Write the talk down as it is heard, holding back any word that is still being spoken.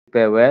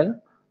prepare well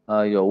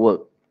your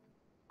work.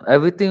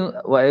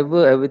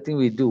 Everything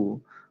we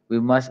do, we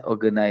must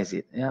organize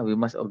it. Yeah, we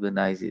must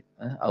organize it.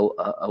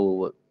 Our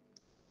work.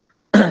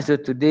 So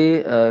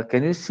today,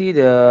 can you see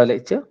the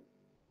lecture?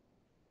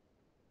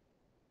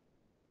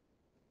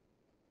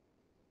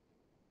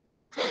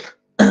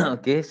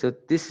 Okay, so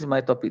this is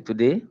my topic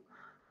today.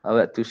 I would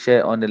like to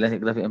share on the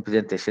landscape graphic and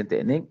presentation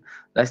technique.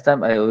 Last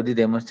time I already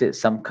demonstrated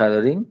some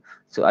coloring,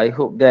 so I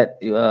hope that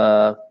you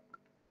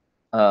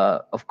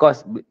of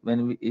course,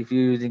 if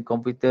you're using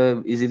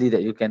computer easily,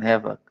 that you can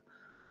have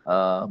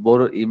a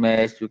borrowed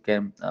image, you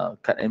can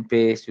cut and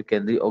paste, you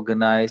can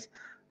reorganize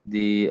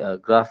the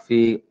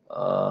graphic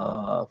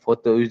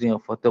photo using a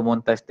photo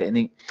montage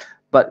technique.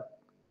 But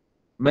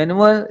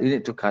manual, you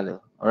need to color.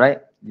 All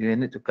right, you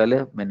need to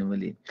color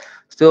manually.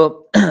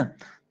 So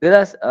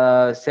there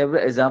are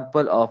several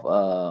example of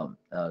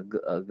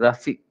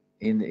graphic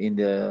in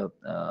the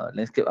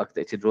landscape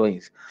architecture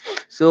drawings.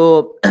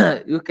 So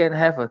you can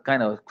have a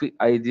kind of quick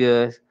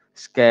ideas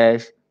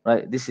sketch,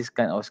 right? This is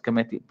kind of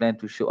schematic plan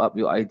to show up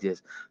your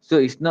ideas. So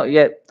it's not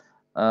yet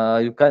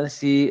you can't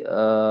see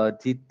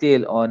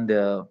detail on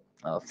the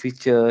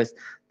features,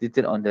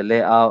 detail on the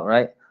layout,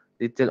 right?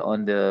 Detail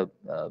on the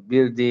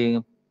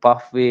building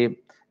pathway.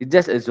 It's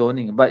just a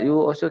zoning, but you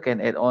also can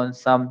add on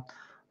some.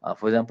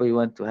 For example, you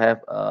want to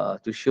have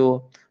to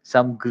show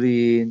some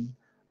green,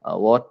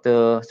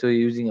 water. So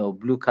you're using a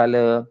blue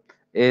color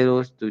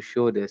arrows to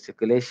show the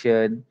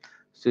circulation.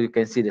 So you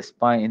can see the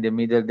spine in the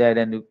middle there.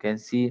 Then you can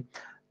see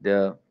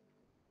the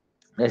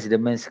that's the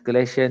main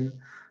circulation.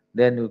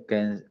 Then you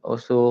can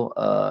also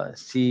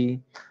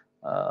see.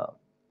 Uh,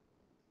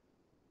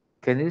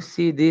 can you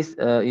see this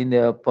in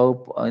the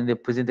power in the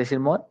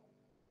presentation mode?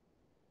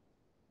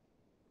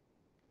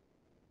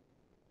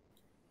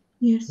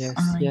 Yes. Yes,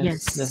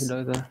 Yes.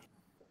 doctor.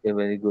 Okay,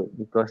 very good.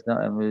 Because now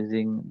I'm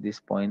using this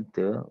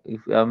pointer.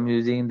 If I'm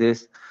using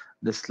this,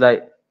 the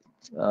slide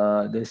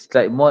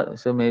mode,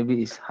 so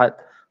maybe it's hard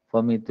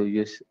for me to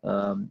use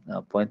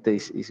pointer.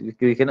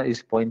 We cannot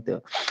use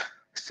pointer.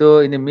 So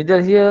in the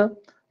middle here,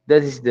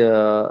 that is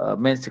the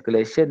main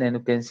circulation, and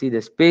you can see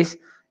the space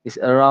is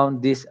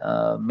around this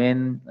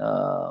main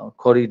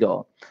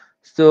corridor.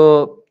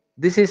 So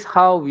this is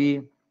how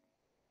we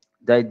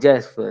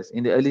digest first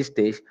in the early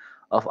stage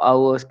of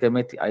our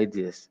schematic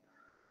ideas.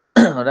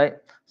 Right?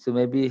 So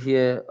maybe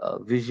here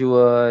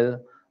visual,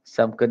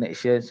 some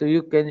connection. So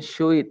you can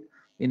show it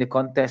in the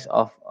context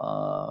of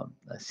a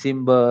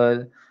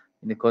symbol,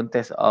 in the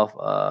context of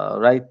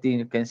writing.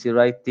 You can see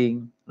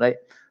writing, right?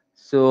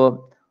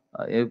 So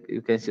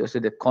you can see also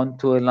the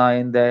contour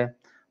line there,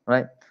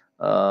 right?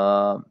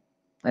 Uh,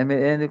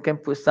 and you can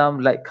put some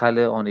light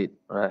color on it,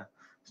 right?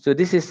 So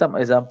this is some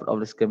example of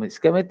the schematic.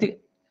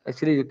 Schematic,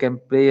 actually you can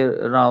play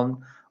around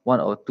one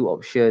or two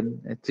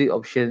option, three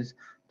options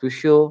to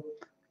show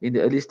in the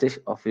early stage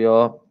of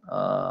your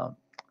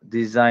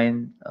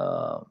design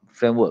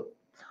framework.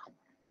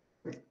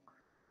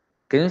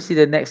 Can you see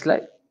the next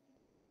slide?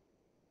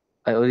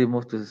 I already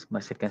moved to my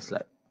second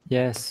slide.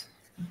 Yes.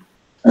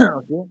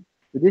 Okay.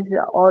 So this is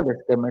all the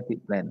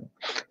schematic plan.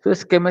 So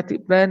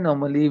schematic plan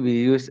normally we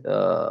use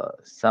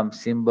some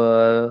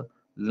symbol,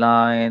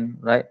 line,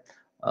 right?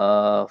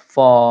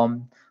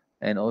 Form,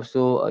 and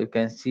also you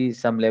can see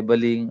some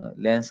labeling,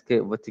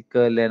 landscape,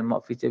 vertical,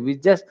 landmark, feature. We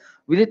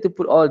need to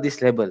put all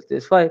these labels.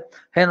 That's why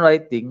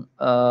handwriting,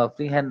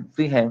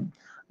 freehand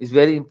is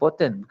very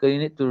important because you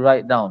need to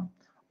write down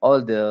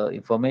all the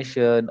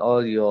information,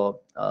 all your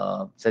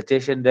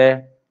suggestion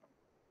there.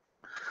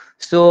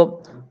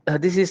 So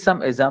this is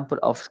some example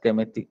of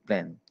schematic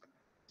plan.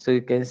 So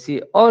you can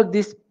see all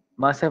this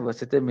must have a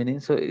certain meaning.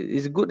 So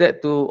it's good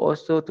that to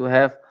also to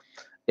have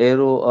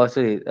arrow or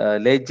sorry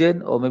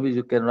legend, or maybe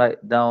you can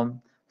write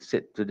down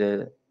set to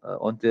the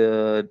on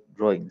the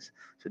drawings.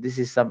 So this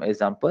is some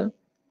example.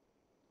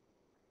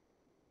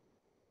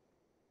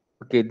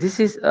 Okay, this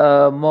is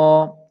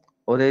more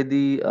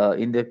already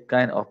in the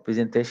kind of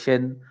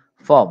presentation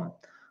form.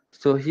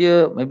 So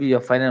here maybe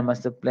your final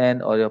master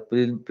plan or your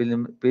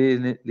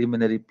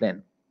preliminary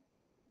plan.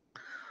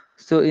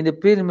 So in the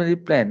preliminary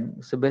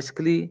plan, so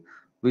basically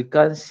we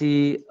can't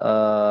see,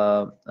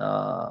 so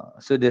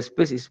the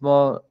space is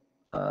more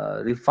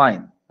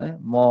refined,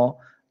 more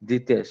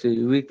detailed. So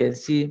we can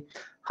see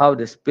how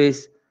the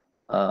spaces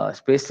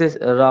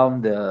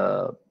around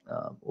the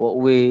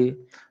walkway.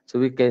 So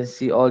we can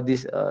see all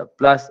this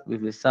plus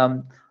with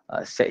some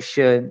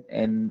section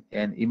and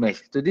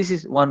image. So this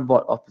is one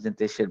board of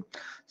presentation.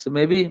 So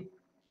maybe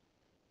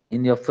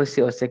in your first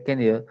year or second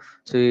year,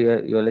 so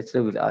your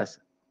lecturer will ask,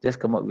 just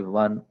come up with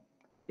one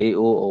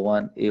AO or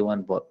one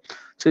A1 board.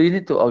 So you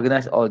need to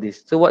organize all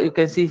this. So what you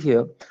can see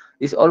here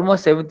is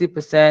almost 70%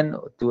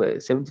 to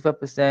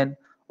 75%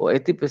 or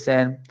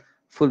 80%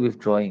 full with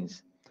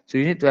drawings. So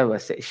you need to have a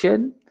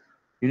section,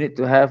 you need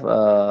to have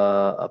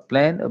a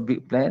plan, a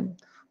big plan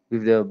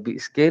with the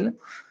big scale.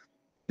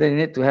 Then you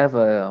need to have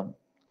a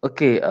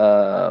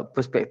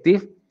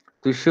perspective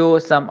to show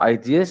some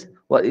ideas.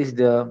 What is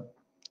the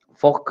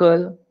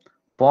focal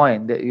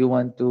point that you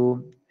want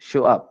to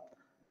show up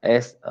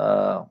as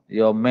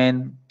your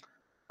main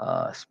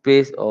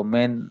space or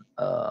main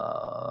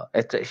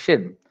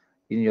attraction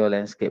in your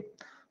landscape.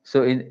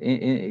 So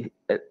in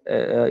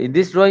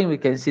this drawing, we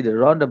can see the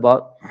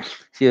roundabout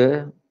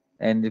here,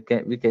 and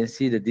we can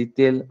see the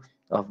detail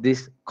of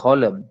this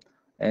column,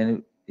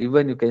 and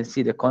even you can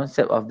see the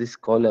concept of this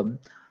column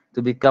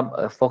to become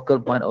a focal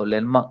point or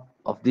landmark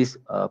of this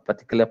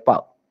particular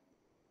park.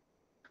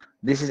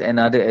 This is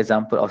another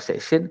example of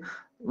section.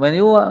 When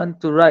you want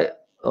to write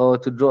or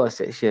to draw a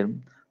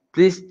section,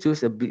 please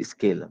choose a big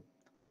scale.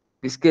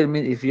 Big scale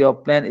means if your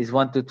plan is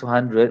 1 to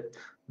 200,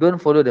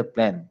 don't follow the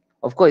plan.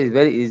 Of course, it's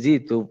very easy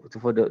to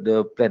follow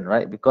the plan,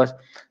 right? Because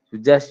you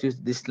just use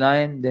this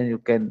line, then you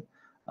can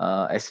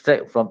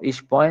extract from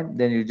each point,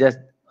 then you just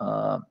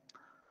uh,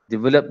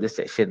 develop the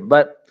section.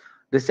 But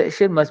the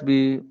section must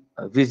be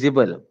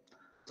visible.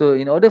 So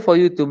in order for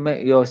you to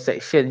make your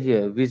section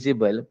here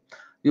visible,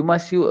 you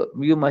must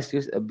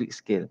use a big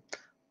scale.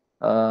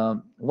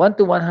 1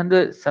 to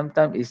 100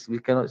 sometimes is we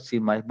cannot see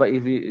much, but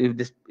if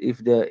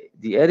the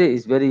area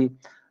is very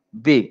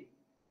big,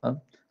 uh,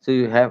 so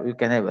you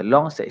can have a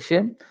long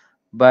section,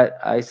 but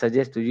I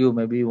suggest to you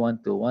maybe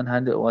 1 to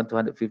 100 or 1 to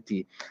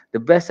 150. The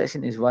best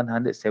section is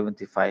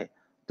 175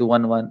 to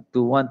 1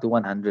 to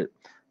 100.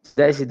 So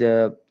that is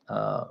the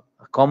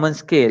common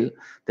scale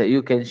that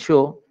you can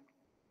show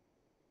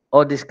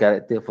all these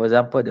character. For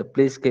example, the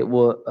playscape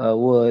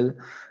world,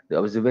 the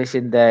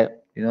observation deck,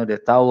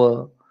 the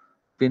tower,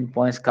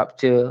 pinpoint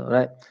sculpture,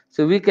 right?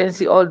 So we can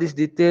see all this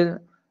detail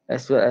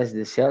as well as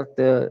the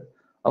shelter.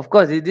 Of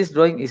course, this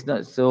drawing is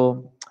not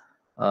so,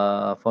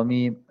 for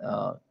me,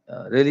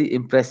 really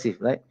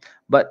impressive, right?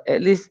 But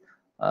at least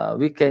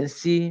we can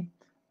see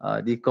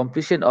the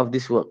completion of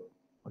this work,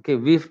 okay,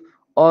 with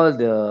all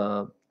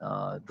the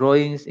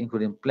drawings,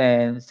 including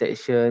plan,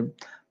 section,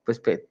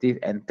 perspective,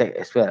 and text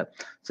as well.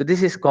 So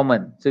this is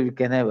common. So we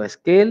can have a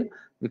scale,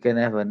 we can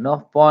have a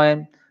north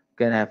point,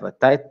 we can have a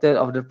title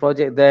of the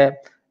project there,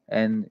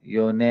 and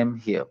your name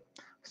here.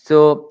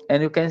 So,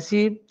 and you can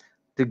see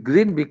the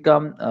green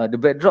become the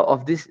backdrop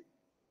of this,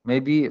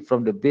 maybe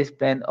from the base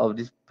plan of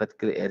this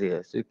particular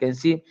area. So you can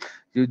see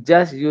you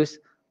just use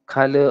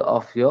color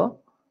of your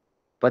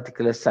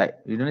particular site.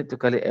 You don't need to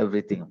color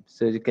everything.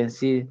 So you can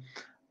see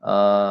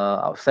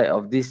outside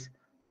of this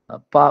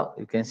park,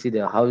 you can see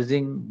the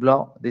housing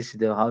block. This is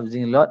the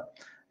housing lot,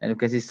 and you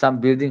can see some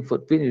building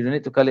footprint. You don't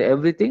need to color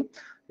everything.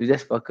 You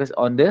just focus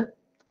on the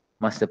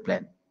master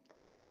plan.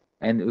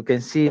 And you can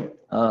see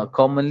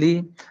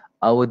commonly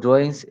our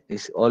drawings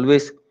is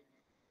always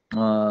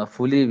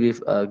fully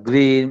with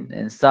green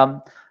and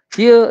some.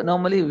 Here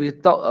normally we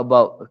talk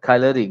about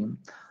coloring,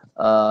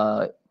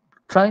 uh,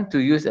 trying to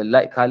use a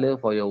light color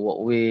for your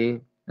walkway,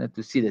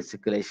 to see the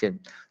circulation.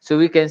 So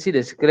we can see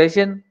the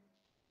circulation.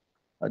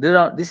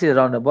 This is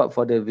roundabout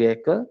for the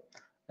vehicle,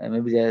 and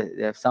maybe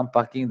they have some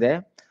parking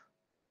there.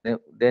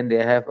 Then they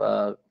have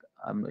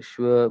I'm not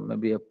sure,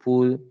 maybe a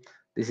pool.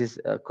 This is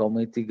a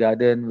community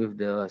garden with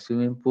the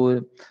swimming pool,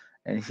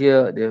 and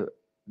here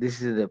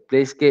this is the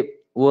playscape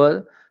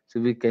world. So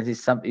we can see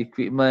some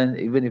equipment.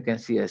 Even you can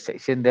see a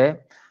section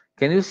there.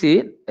 Can you see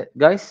it,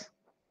 guys?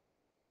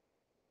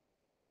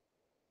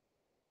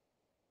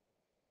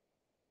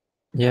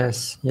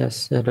 Yes,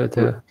 yes, yeah, Good.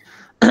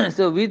 Doctor.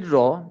 So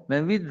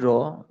when we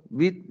draw,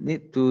 we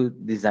need to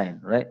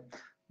design, right?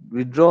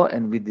 We draw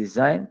and we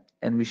design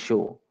and we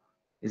show,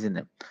 isn't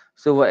it?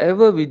 So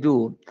whatever we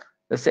do,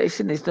 the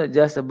section is not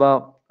just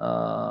about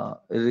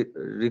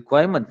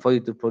requirement for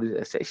you to produce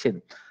a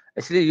section.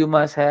 Actually, you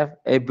must have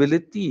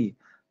ability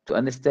to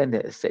understand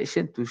that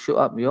section to show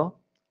up your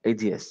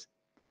ideas.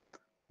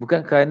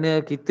 Bukan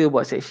kerana kita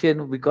buat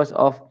section because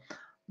of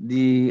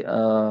the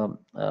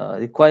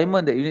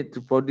requirement that you need to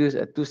produce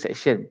a 2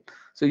 section.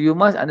 So you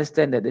must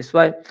understand that. That's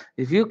why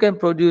if you can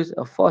produce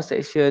a 4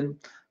 section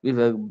with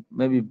a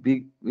maybe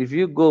big, if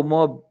you go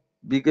more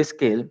bigger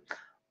scale,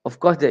 of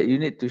course that you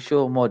need to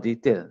show more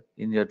detail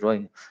in your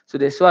drawing. So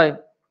that's why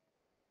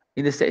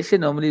in the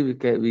section normally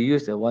we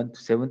use a 1 to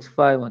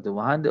 75, 1 to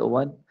 100, or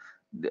one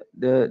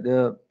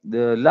the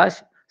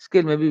large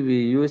scale maybe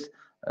we use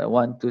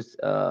 1 to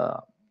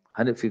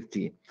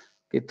 150.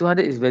 Okay,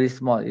 200 is very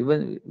small,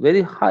 even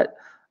very hard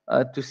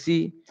to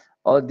see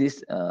all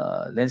these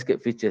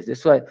landscape features.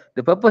 That's why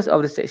the purpose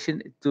of the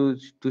section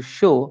is to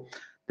show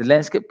the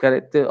landscape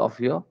character of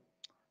your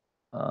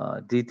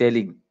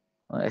detailing,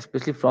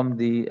 especially from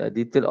the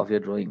detail of your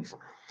drawings.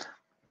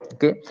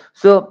 Okay,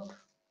 so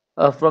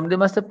from the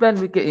master plan,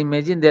 we can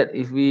imagine that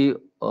if we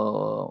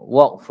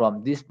walk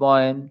from this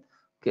point,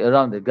 okay,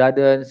 around the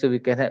garden, so we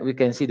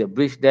can see the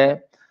bridge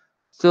there.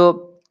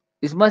 So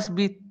it must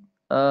be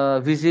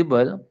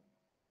visible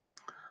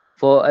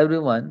for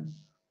everyone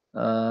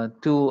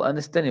to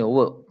understand your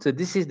work. So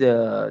this is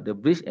the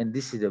bridge, and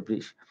this is the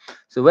bridge.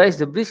 So where is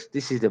the bridge?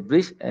 This is the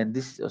bridge, and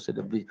this is also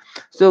the bridge.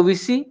 So we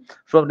see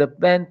from the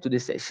plan to the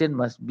section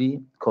must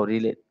be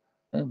correlate,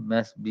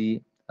 must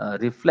be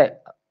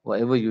reflect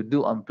whatever you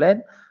do on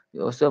plan.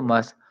 You also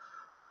must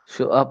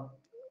show up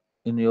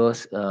in your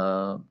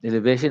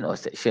elevation or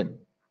section,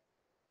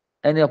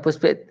 and your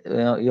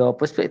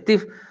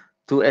perspective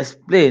to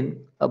explain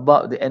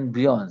about the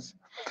ambience.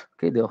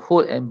 okay, the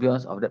whole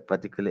ambience of that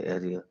particular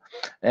area,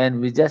 and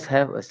we just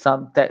have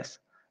some text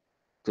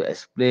to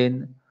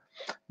explain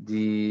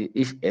the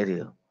each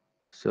area.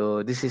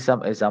 So this is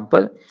some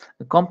example.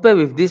 Compare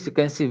with this, you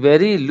can see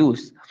very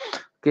loose.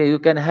 Okay, you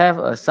can have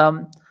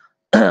some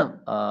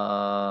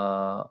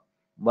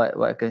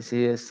what I can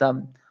say is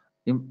some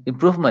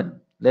improvement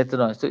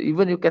later on. So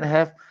even you can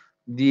have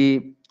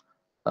the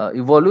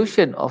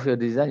evolution of your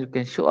design. You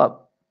can show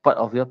up part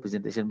of your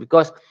presentation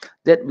because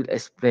that will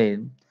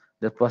explain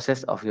the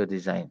process of your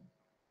design.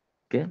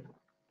 Okay.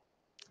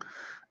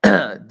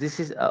 This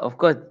is of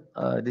course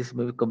this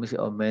may be combination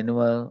of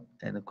manual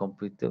and a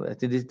computer. I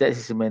think that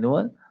is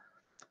manual.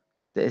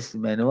 That is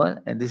manual,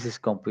 and this is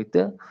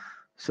computer.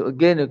 So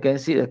again, you can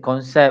see a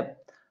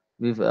concept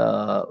with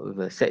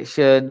a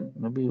section.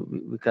 Maybe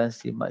we can't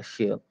see much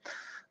here.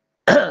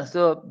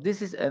 So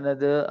this is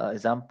another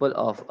example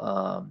of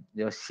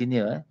your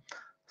senior,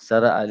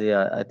 Sarah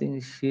Alia. I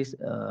think she's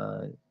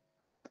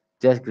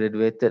just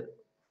graduated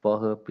for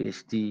her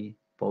PhD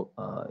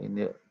in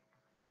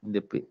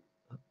the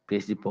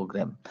PhD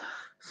program.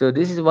 So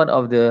this is one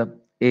of the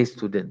A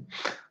student.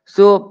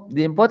 So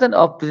the importance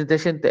of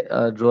presentation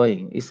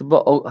drawing is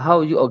about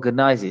how you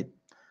organize it.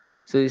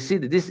 So you see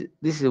that this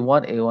is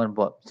one A1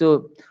 board.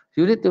 So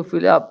you need to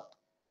fill up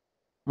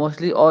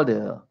mostly all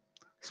the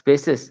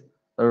spaces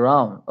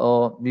around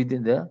or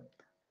within the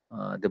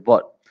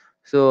board.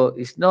 So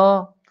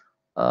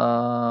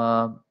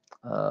uh,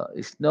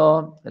 it's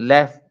no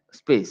left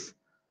space.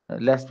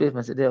 Left space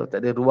maksud dia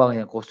tak ada ruang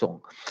yang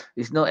kosong.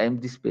 It's no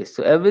empty space.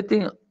 So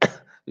everything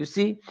you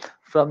see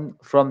from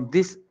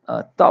this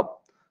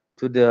top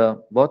to the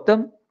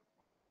bottom,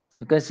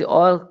 you can see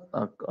all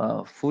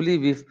fully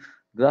with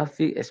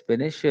graphic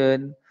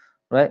explanation,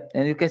 right?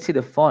 And you can see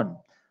the font.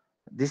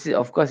 This is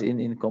of course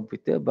in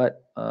computer,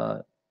 but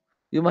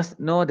you must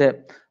know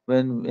that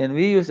when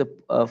we use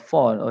a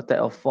font or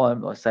type of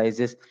font or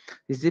sizes,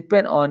 it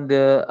depend on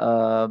the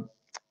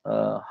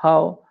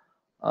how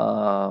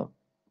uh,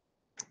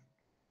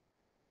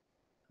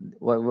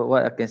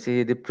 what I can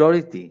say the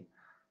priority.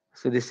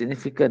 So the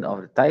significance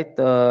of the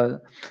title,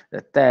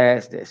 the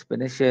text, the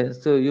explanation.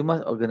 So you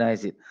must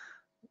organize it.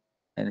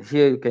 And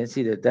here you can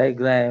see the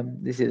diagram.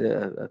 This is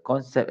a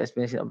concept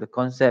explanation of the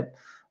concept,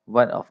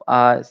 one of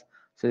arts.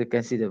 So you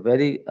can see the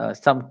very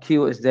some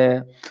keywords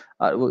there,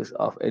 artworks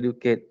of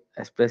educate,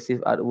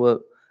 expressive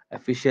artwork,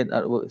 efficient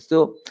artwork.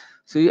 So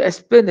you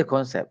explain the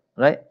concept,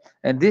 right?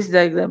 And this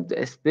diagram to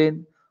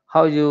explain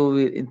how you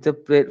will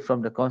interpret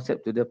from the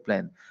concept to the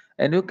plan.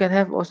 And you can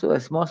have also a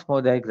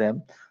small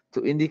diagram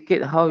to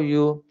indicate how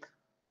you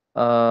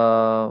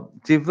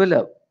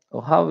develop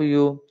or how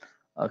you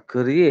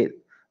create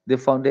the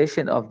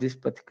foundation of this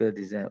particular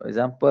design. For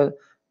example,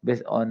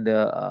 based on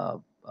the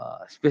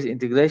space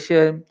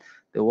integration,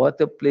 the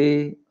water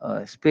play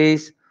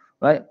space,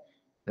 right?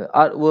 The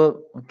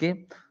artwork,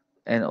 okay,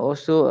 and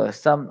also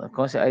some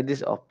concept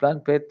ideas of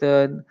plant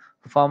pattern,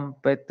 farm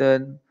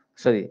pattern,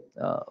 sorry,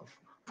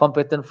 farm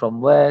pattern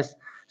from west.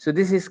 So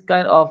this is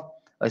kind of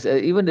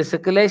even the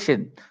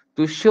circulation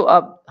to show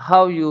up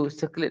how you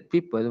circulate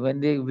people when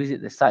they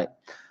visit the site.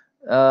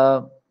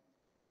 Uh,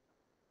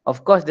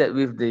 of course, that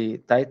with the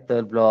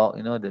title block,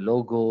 the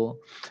logo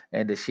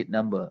and the sheet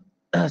number.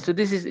 So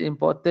this is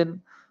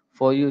important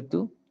for you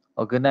to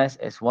organize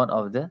as one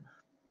of the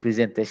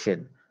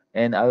presentation.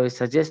 And I will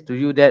suggest to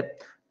you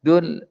that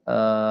don't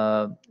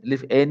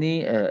leave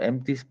any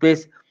empty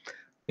space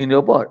in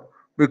your board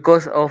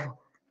because of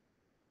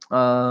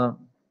uh,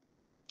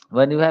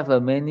 when you have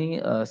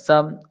many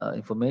some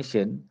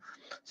information,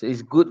 so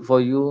it's good for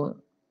you,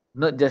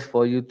 not just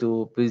for you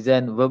to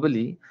present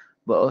verbally,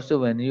 but also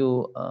when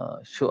you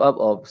show up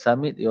or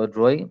submit your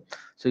drawing,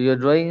 so your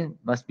drawing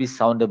must be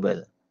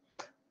soundable.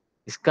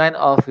 It's kind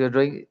of your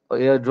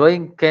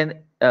drawing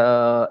can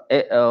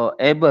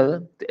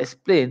able to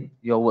explain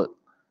your work.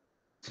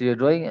 So your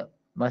drawing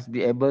must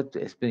be able to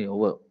explain your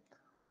work,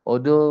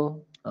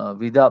 although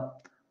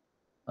without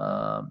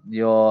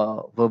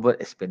your verbal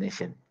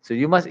explanation. So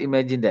you must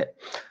imagine that.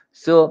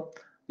 So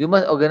you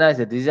must organize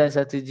the design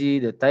strategy,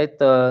 the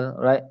title,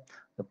 right?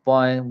 The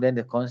point, then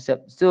the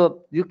concept.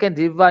 So you can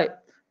divide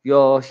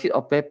your sheet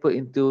of paper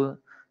into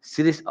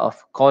series of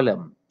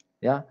column.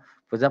 Yeah.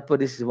 For example,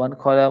 this is one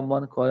column,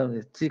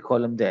 there's three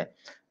column there.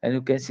 And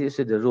you can see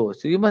also the row.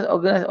 So you must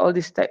organize all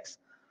these text.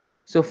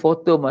 So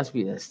photo must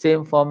be the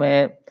same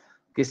format,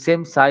 okay,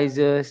 same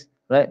sizes,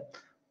 right?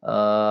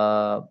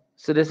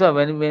 So that's why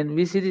when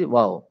we see it,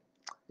 wow,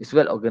 it's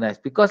well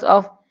organized because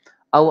of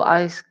our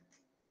eyes.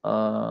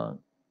 Uh,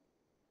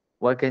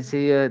 what I can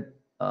say here,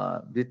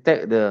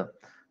 detect the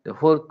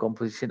whole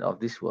composition of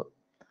this work.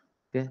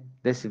 Okay,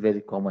 that's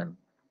very common.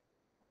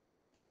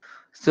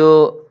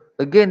 So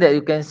again, that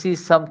you can see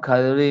some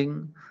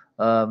coloring.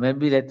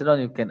 Maybe later on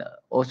you can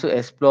also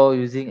explore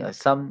using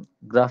some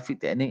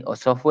graphic technique or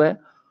software.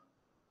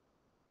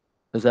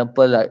 For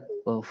example, like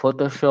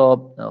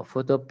Photoshop,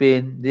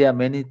 PhotoPaint. There are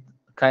many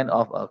kind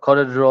of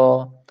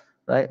CorelDRAW,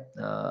 right?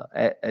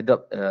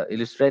 Adobe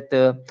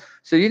Illustrator.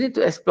 So you need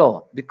to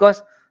explore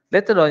because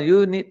later on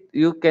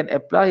you can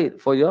apply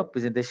it for your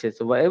presentation.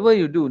 So whatever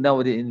you do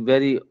nowadays in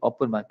very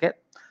open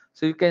market,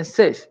 so you can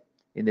search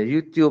in the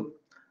YouTube,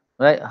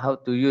 right, how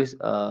to use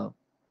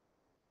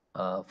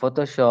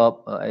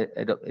Photoshop,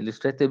 Adobe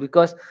Illustrator,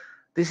 because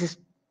this is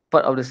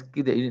part of the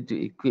skill that you need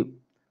to equip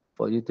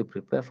for you to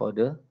prepare for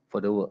the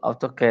work.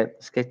 AutoCAD,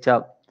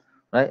 SketchUp,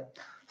 right?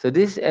 So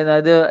this is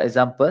another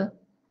example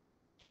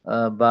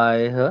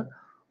by her,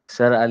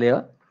 Sarah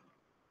Alia.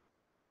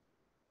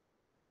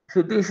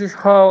 So this is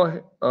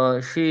how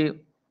she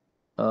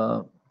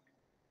uh,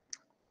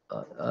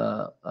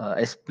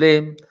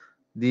 explain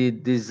the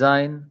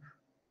design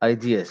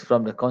ideas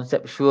from the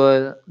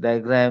conceptual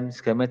diagram,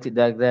 schematic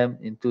diagram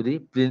into the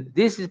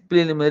this is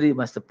preliminary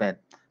master plan,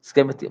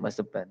 schematic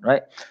master plan,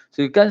 right?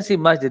 So you can't see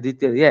much the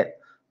detail yet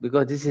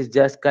because this is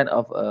just kind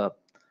of a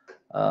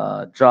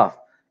draft.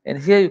 And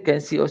here you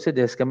can see also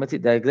the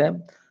schematic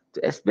diagram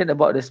to explain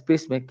about the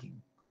space making.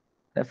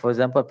 Like for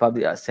example,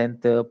 public art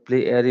center,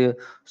 play area.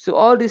 So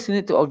all this you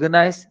need to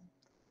organize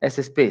as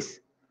a space.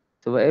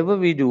 So whatever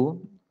we do,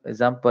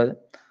 example,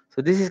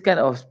 so this is kind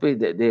of space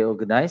that they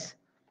organize.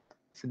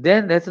 So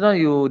then later on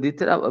you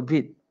detail up a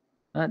bit,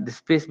 the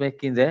space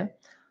making there.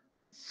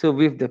 So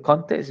with the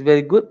context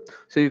very good,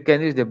 so you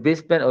can use the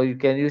base plan or you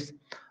can use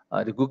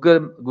the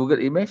Google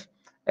image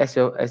as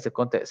the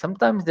context.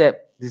 Sometimes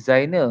that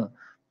designer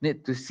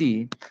need to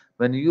see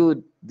when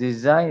you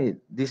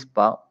design this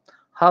part,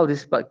 how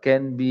this part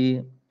can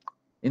be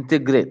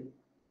integrate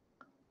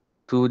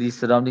to the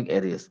surrounding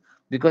areas,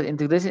 because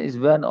integration is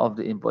one of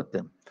the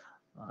important.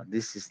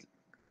 This is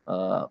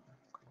uh,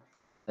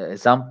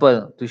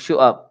 example to show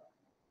up,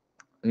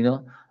 you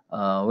know,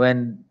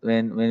 when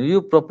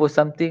you propose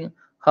something,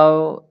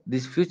 how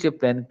this future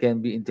plan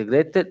can be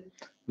integrated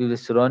with the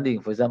surrounding.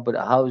 For example,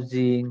 the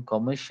housing,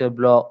 commercial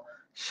block,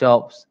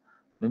 shops.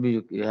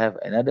 Maybe you have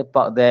another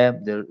park there.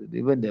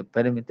 Even the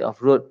perimeter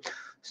of road.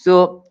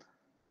 So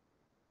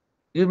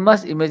you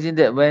must imagine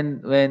that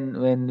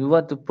when you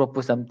want to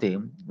propose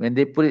something, when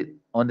they put it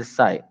on the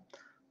side,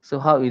 so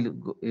how it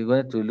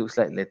going to looks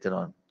like later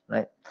on,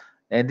 right?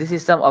 And this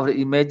is some of the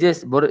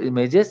images, borrowed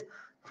images.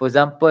 For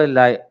example,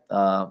 like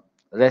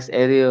rest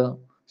area.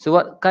 So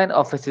what kind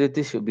of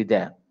facilities should be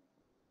there?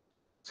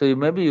 So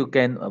maybe you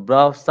can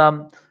browse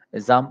some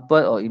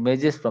example or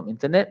images from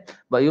internet,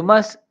 but you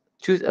must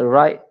choose a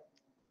right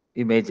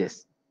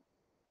images.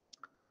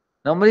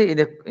 Normally in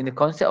the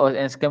concept or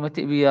and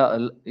schematic, you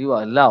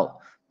are allowed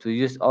to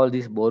use all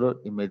these borrowed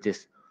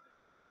images.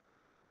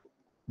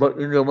 But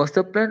in your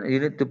master plan, you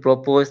need to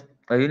propose,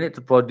 you need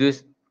to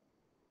produce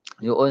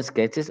your own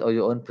sketches or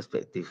your own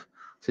perspective.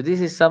 So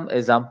this is some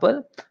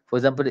example. For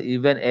example, the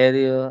event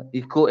area,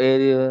 eco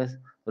areas,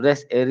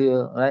 rest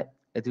area, right?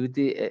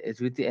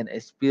 Activity and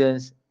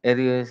experience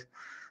areas.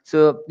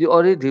 So you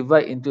already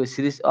divide into a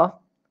series of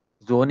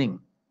zoning.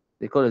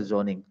 They call it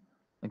zoning.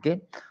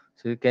 Okay.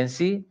 So you can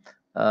see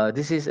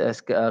this is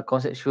a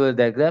conceptual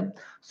diagram.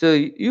 So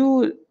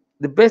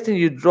the best thing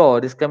you draw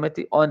the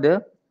schematic on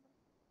the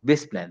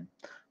base plan,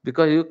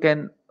 because you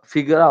can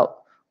figure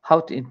out how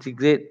to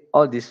integrate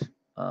all these,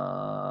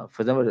 for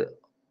example, the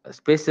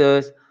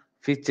spaces,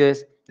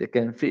 features that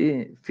can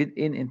fit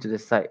in into the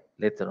site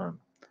later on.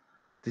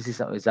 This is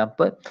some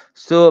example.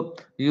 So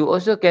you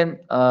also can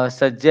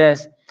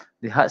suggest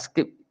the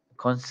hardscape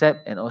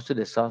concept and also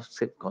the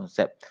softscape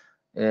concept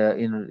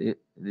related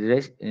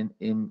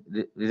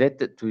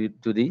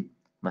to the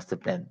master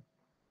plan.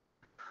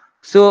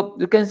 So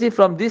you can see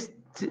from this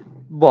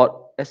board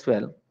as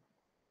well,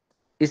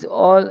 it's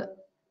all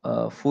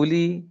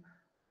fully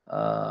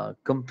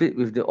complete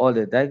with all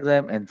the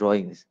diagram and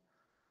drawings.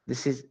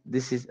 This is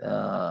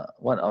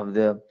one of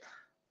the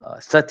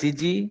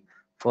strategy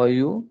for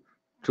you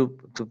to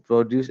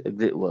produce a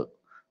great work.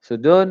 So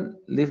don't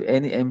leave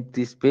any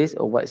empty space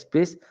or white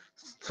space.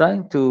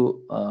 Trying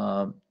to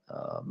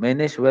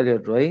manage well your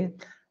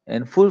drawing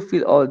and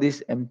fulfill all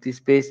this empty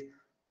space.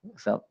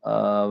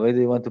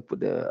 Whether you want to put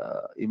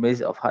the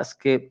image of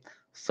hardscape,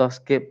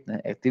 softscape,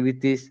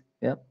 activities,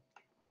 yeah.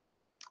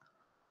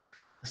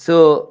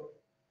 So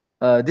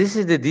this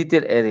is the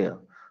detailed area.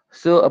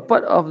 So a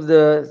part of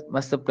the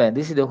master plan,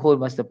 this is the whole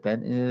master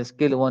plan in a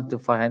scale of 1 to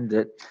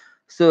 500.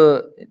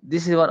 So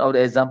this is one of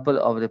the example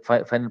of the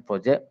final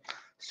project.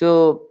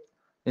 So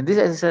in this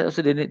exercise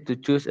also they need to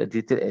choose a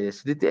detailed area.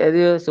 So detailed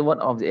area, so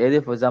one of the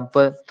area, for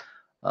example,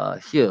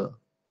 here,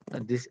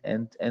 this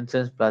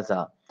entrance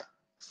plaza.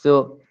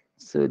 So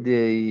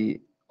the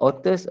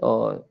authors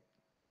or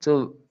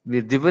so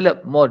we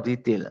develop more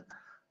detail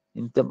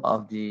in terms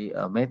of the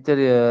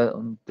material,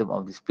 in terms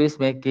of the space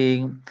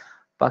making,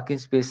 parking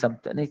space, some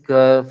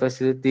technical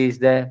facilities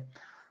there.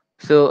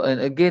 So, and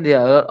again,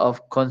 there are a lot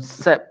of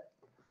concept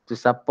to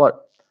support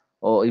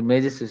or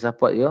images to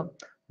support your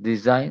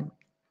design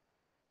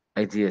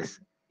ideas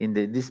in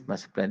this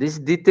master plan. This is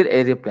detailed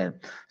area plan.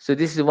 So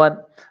this is one,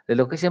 the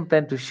location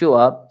plan to show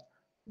up.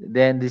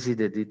 Then this is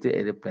the detailed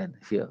area plan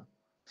here.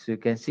 So you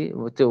can see,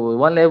 so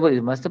one level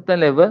is master plan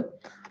level.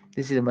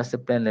 This is the master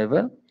plan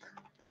level.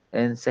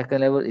 And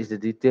second level is the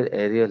detailed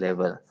area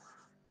level.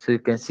 So you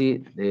can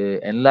see the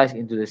enlarged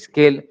into the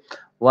scale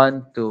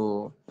want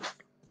to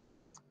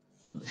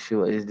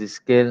show what is the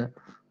scale,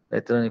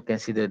 later on you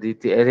can see the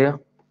detail area.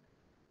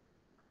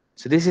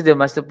 So this is the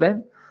master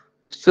plan.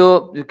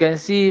 So you can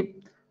see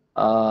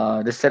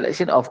the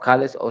selection of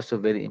colors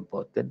also very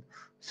important.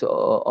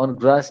 So on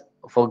grass,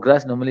 for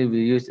grass normally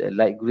we use a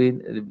light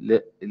green, a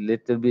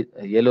little bit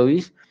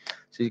yellowish.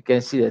 So you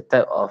can see the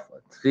type of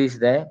trees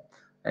there,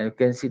 and you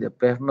can see the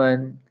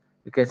pavement,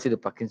 you can see the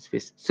parking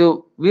space.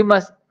 So we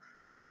must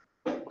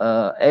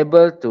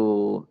able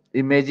to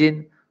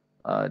imagine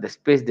the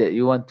space that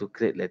you want to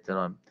create later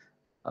on.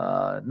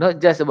 Not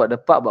just about the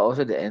park, but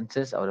also the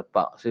entrance of the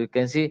park. So you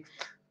can see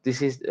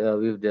this is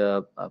with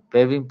the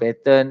paving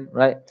pattern,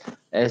 right?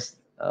 As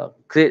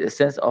create a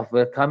sense of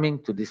welcoming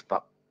to this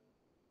park.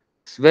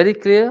 It's very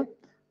clear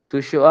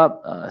to show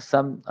up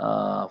some,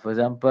 for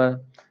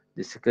example,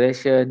 the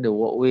circulation, the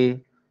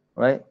walkway,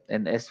 right?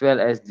 And as well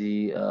as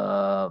the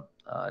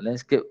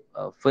landscape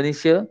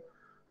furniture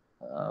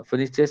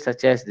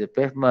such as the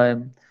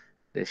pavement,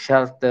 the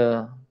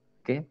shelter.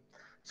 Okay,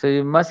 so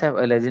you must have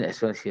a legend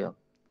as well here.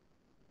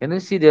 Can you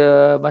see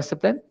the master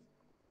plan?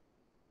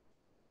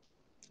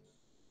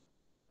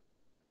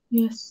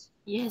 Yes.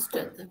 Yes,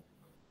 Doctor.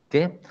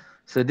 Okay,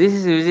 so this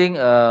is using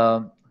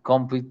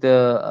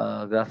computer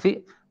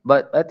graphic,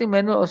 but I think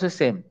manual also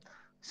same.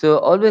 So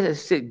always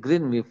associate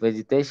green with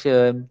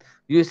vegetation.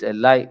 Use a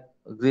light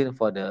green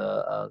for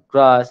the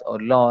grass or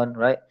lawn,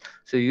 right?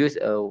 So use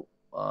a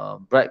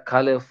bright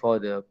color for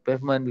the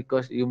pavement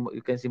because you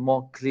can see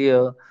more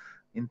clear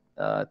in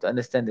to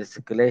understand the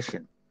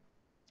circulation.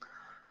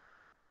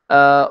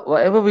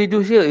 Whatever we do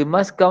here, it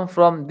must come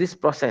from this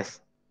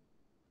process.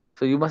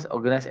 So you must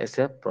organize as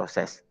a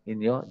process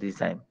in your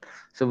design.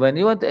 So when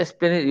you want to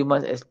explain it, you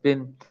must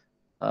explain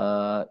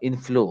in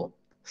flow,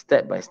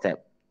 step by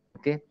step.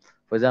 Okay.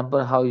 For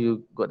example, how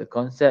you got the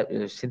concept,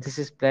 your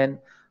synthesis plan,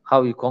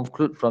 how you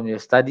conclude from your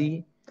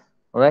study,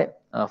 all right,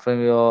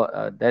 from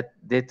your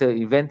data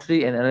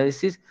inventory and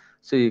analysis.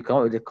 So you come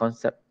up with the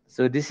concept.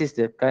 So this is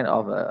the kind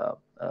of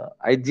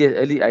ideas,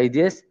 early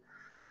ideas.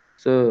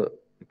 So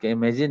you can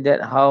imagine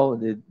that how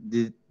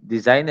the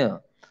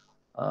designer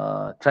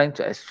trying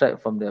to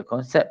extract from the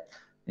concept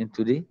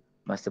into the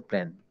master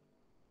plan.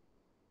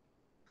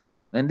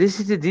 And this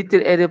is the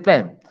detailed area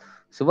plan.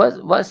 So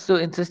what's so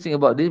interesting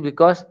about this?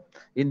 Because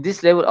in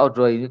this level of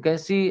drawing, you can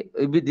see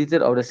a bit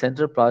detail of the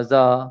central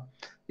plaza.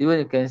 Even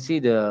you can see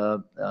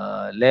the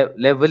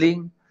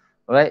leveling,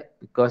 right?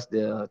 Because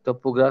the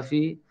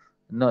topography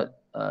not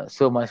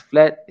so much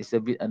flat, it's a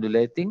bit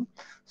undulating.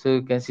 So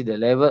you can see the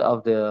level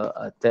of the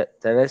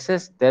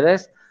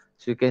terrace.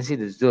 So you can see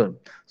the zone.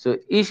 So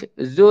each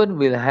zone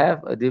will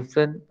have a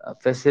different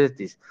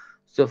facilities.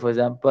 So for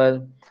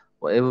example,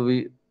 whatever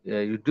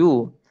you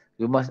do,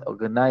 you must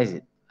organize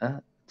it.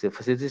 The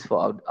facilities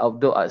for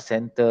outdoor art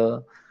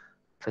center,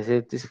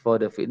 facilities for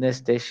the fitness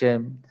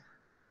station,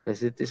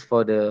 facilities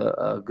for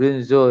the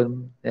green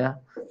zone, yeah,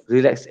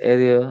 relax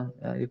area.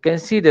 You can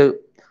see the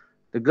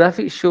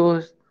graphic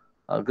shows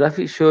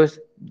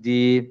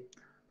the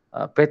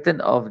pattern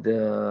of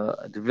the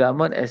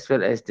development as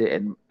well as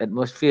the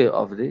atmosphere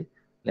of the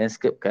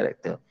landscape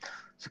character.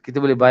 So kita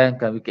boleh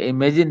bayangkan, we can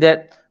imagine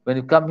that when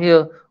you come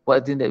here,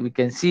 what thing that we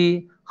can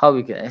see, how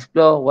we can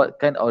explore, what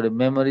kind of the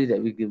memory that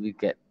we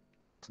get.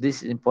 So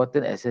this is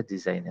important as a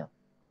designer.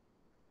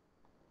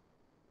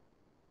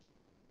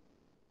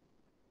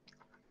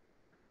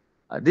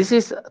 This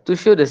is to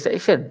show the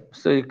section.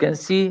 So you can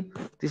see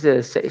this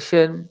is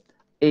section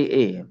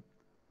AA.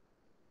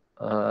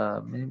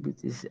 Maybe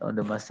this is on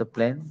the master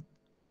plan.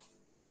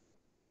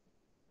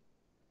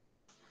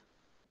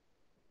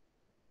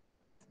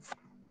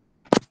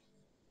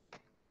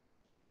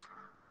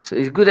 So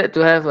it's good that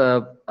to have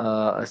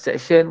a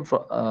section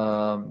for,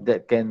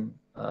 that can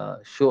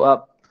show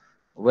up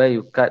where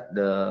you cut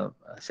the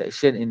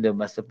section in the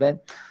master plan.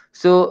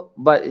 So,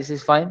 but this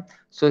is fine.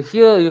 So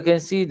here you can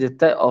see the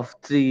type of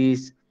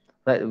trees,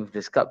 right, with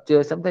the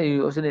sculpture. Sometimes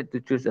you also need to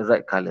choose the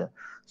right color.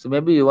 So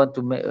maybe you want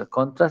to make a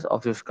contrast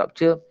of your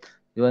sculpture.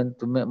 You want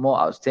to make more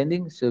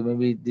outstanding. So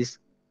maybe this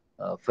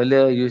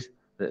fella use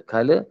red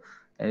color,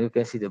 and you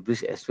can see the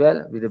bridge as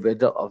well with the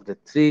backdrop of the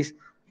trees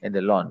and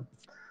the lawn.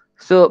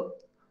 So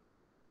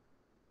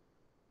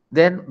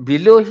then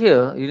below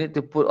here, you need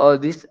to put all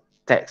this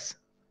text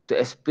to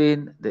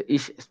explain the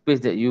each space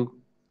that you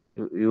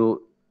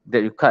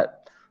that you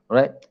cut,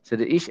 right? So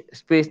the each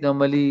space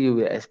normally you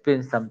will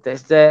explain some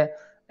text there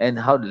and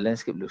how the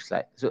landscape looks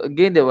like. So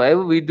again, that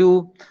whatever we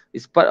do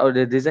is part of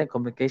the design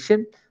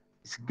communication.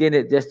 It's again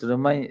that just to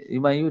remind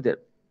you that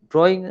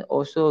drawing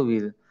also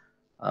will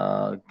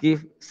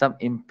give some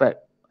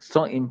impact,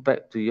 strong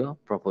impact to your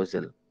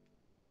proposal.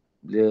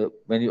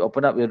 When you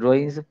open up your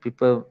drawings,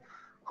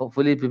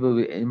 hopefully people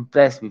will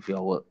impressed with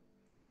your work.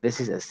 This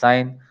is a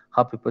sign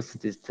how people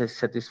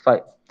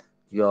satisfied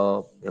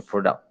your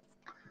product.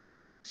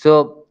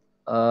 So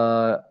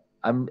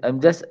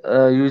I'm just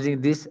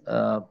using this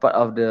part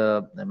of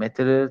the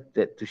material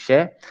that to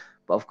share.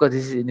 But of course,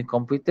 this is in the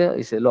computer.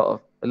 It's a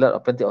lot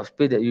of plenty of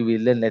space that you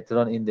will learn later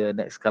on in the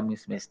next coming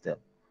semester.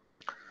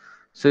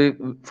 So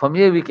from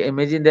here we can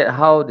imagine that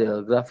how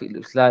the graphic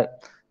looks like,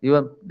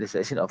 even the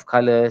section of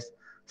colors,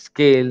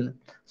 scale.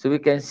 So we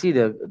can see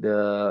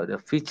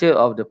the feature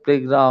of the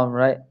playground,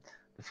 right?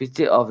 The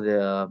feature of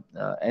the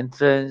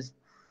entrance,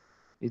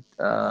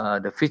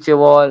 the feature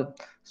wall.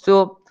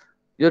 So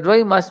your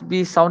drawing must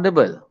be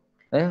soundable.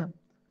 Eh?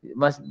 It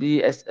must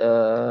be as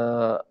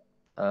uh,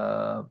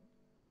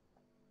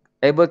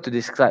 able to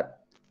describe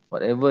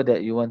whatever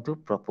that you want to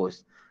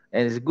propose.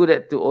 And it's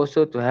good to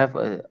also to have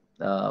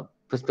a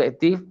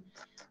perspective.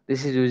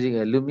 This is using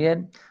a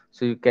Lumion,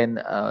 so you can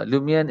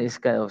Lumion is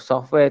kind of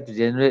software to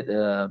generate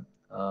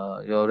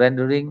your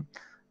rendering,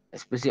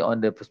 especially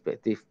on the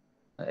perspective,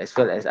 as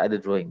well as other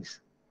drawings.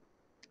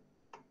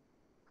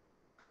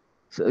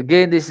 So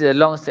again, this is a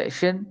long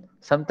section.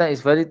 Sometimes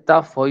it's very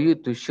tough for you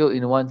to show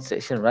in one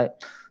section, right?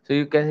 So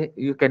you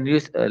can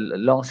use a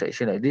long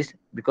section like this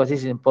because this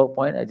is in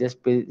PowerPoint. I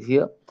just put it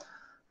here.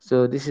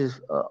 So this is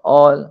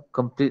all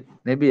complete.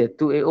 Maybe a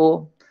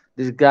 2AO.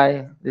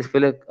 This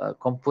fellow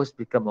composed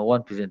become a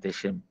one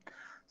presentation.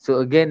 So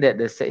again, that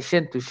the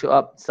section to show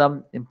up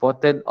some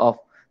important of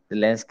the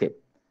landscape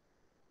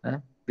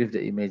with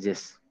the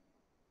images.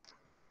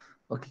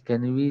 Okay,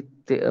 can we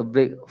take a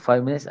break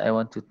 5 minutes? I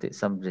want to take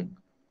some drink.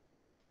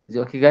 Is it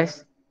okay,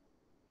 guys?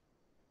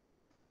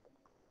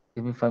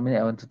 Give me 5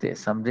 minutes. I want to take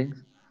some drink.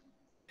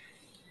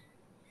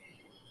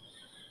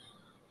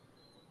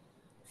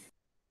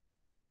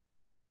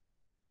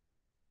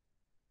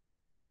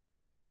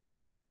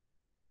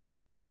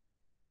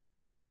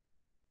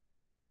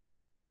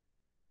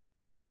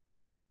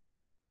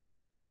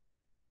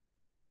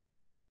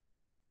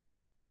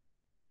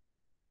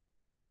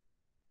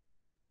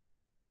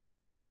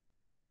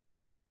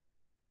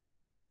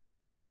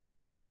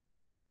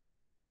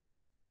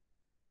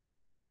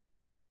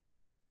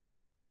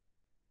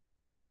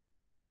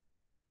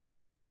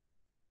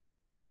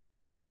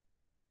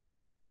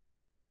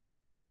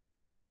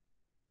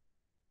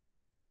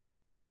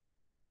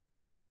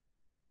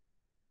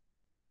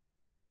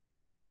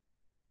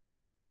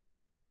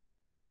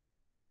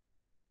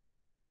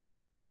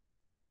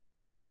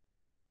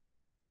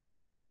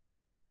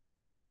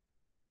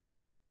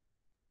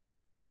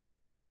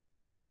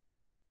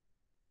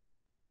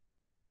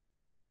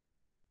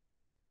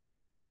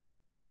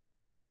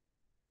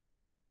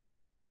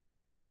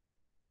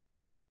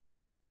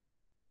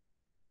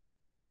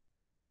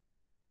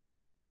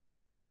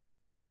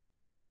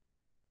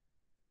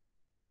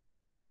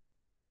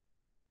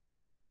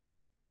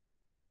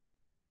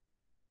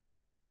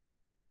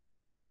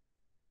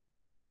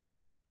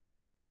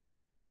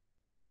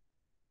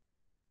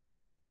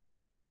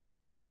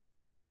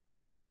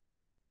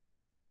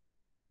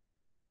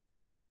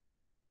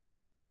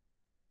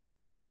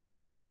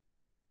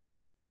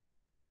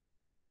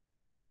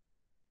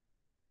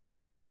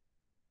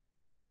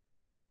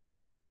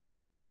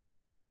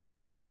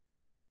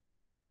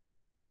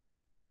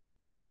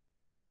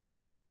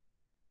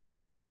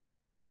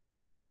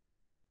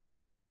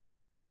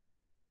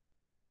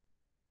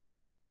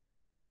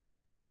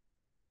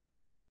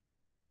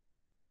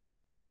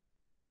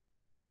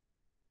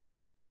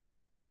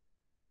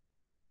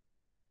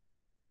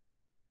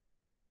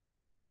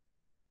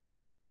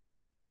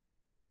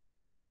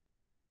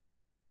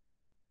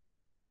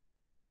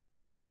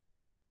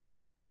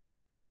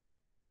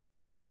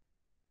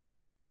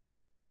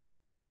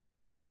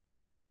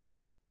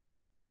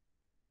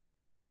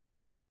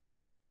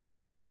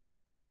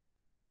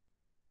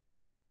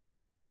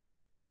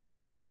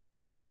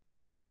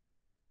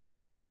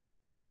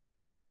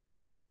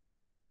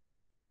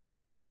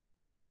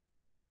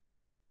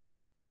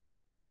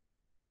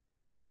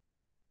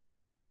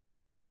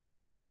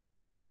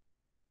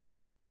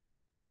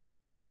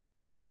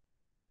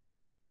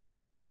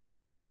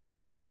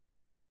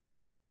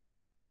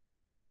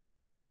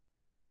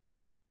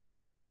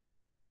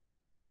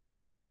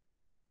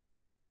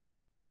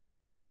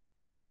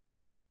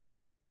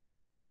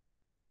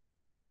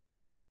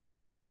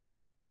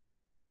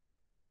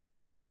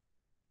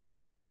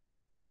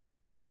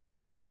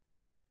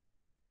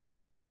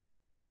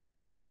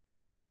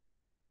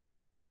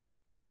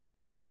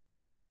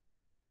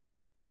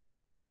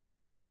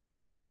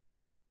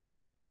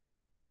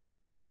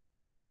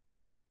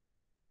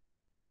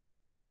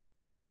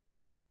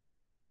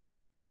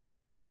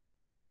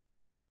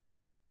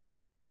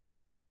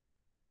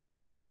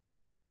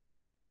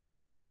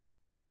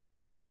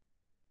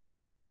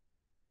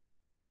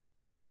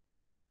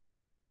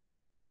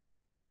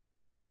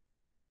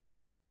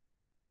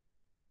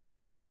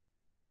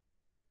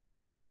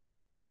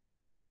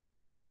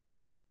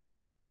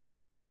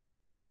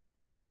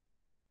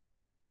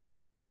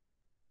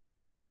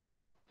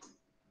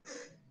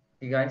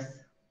 Hey guys,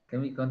 can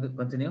we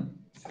continue?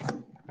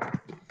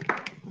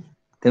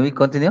 Can we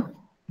continue?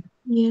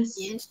 Yes.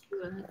 Yes,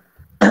 sure.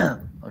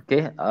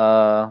 Okay.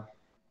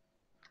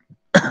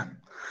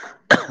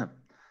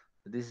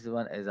 This is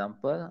one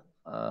example.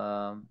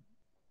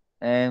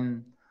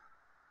 And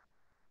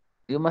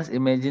you must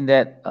imagine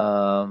that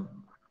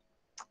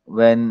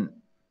when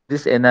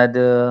this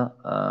another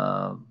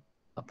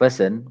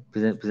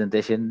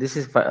presentation. This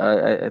is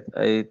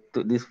I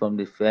took this from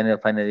the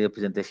final year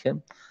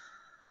presentation.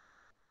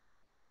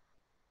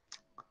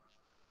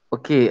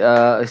 Okay,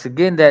 it's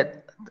again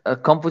that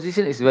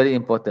composition is very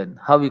important.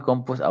 How we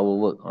compose our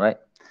work, right?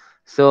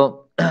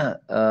 So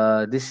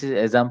this is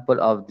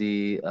example of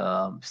the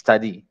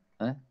study,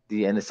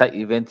 the site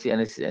inventory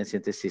analysis and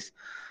synthesis.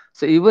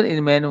 So even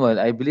in manual,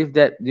 I believe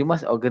that you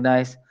must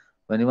organize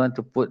when you want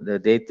to put the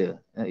data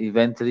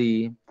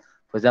inventory.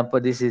 For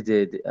example, this is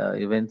the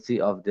inventory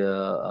of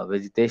the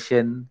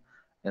vegetation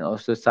and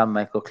also some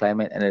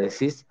microclimate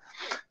analysis.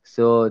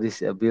 So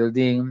this is a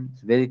building,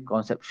 very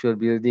conceptual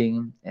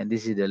building, and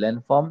this is the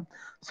landform.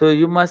 So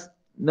you must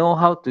know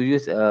how to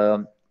use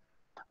a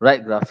right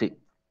graphic.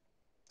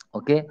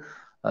 Okay,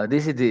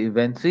 this is the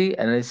inventory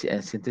analysis and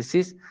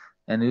synthesis,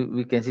 and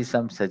we can see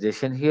some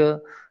suggestion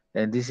here.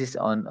 And this is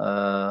on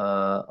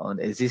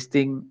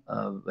existing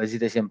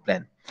vegetation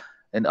plan.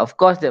 And of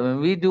course, that when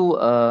we do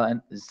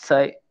an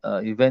site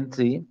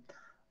inventory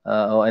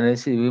or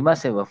analysis, we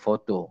must have a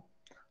photo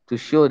to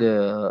show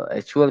the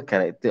actual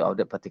character of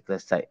that particular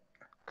site.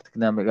 Kita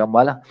kena ambil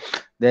gambar lah.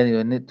 Then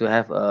you need to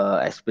have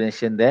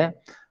explanation there.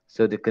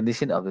 So the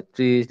condition of the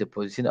trees, the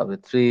position of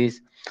the trees,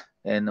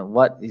 and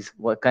what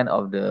kind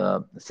of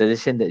the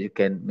suggestion that you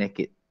can make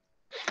it.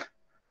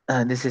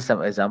 This is some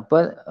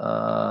example.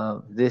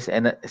 So this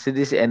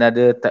is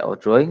another type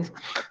of drawings.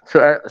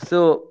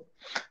 So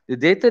the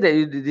data that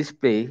you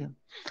display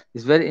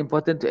is very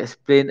important to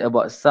explain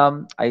about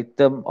some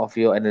item of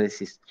your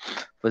analysis.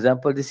 For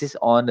example, this is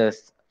on the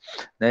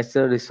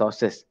natural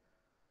resources,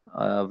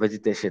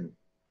 vegetation.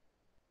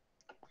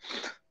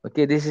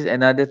 Okay, this is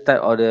another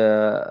type of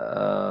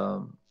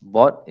the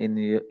board in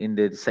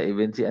the site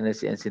inventory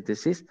analysis and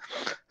synthesis.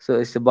 So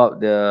it's about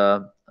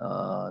the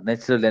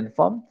natural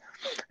landform,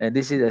 and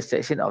this is a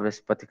section of this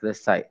particular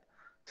site.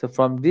 So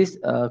from this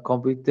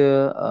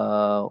computer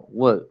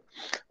work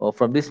or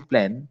from this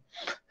plan,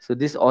 so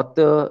this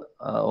author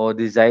or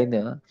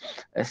designer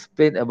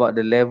explain about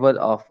the level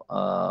of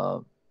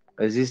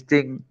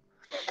existing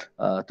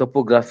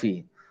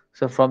topography.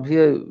 So from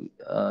here,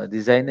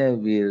 designer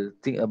will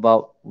think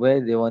about where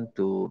they want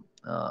to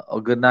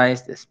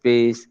organize the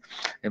space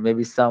and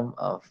maybe some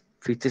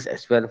features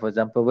as well. For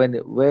example,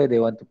 where they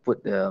want to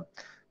put the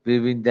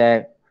building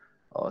deck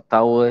or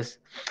towers.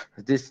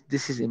 This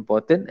is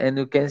important, and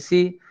you can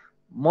see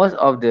most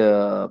of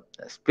the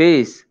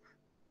space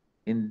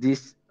in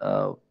this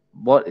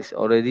board is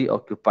already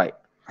occupied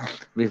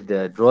with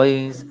the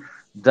drawings,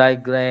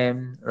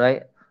 diagram,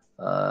 right?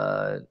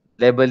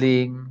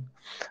 Labeling,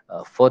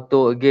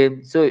 photo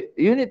again. So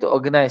you need to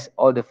organize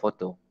all the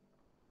photo.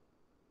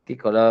 Okay,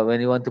 kalau when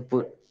you want to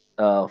put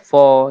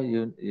four,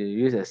 you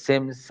use the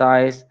same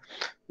size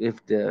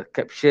with the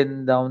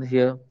caption down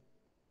here.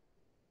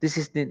 This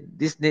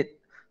need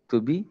to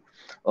be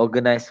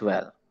organized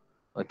well.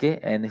 Okay,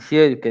 and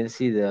here you can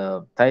see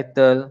the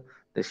title,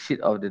 the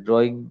sheet of the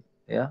drawing,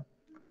 yeah,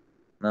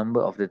 number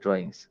of the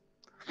drawings.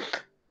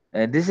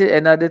 And this is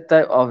another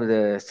type of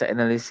the site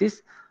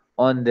analysis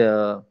on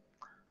the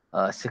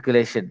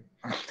circulation.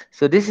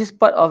 So this is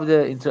part of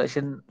the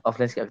introduction of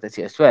landscape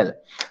architecture as well,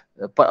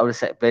 part of the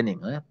site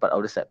planning. Part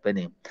of the site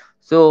planning.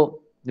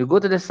 So you go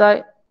to the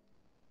site,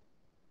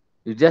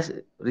 you just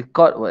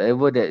record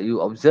whatever that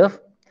you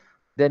observe.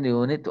 Then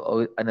you need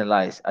to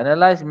analyze.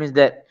 Analyze means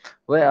that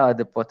where are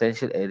the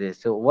potential areas?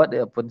 So what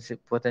the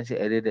potential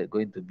area that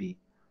going to be?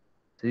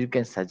 So you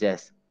can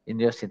suggest in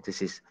your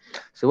synthesis.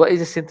 So what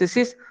is a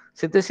synthesis?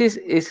 Synthesis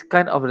is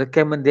kind of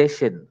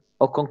recommendation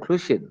or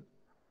conclusion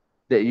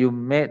that you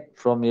made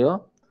from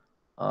your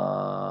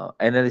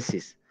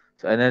analysis.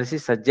 So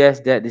analysis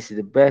suggests that this is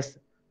the best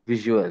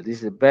visual,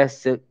 this is the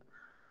best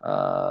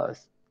uh,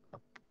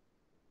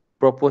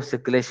 proposed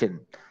circulation.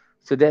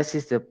 So that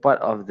is the part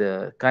of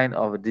the kind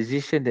of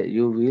decision that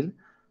you will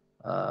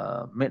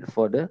make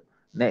for the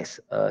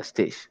next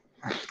stage.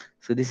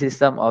 So this is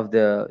some of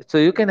the, so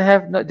you can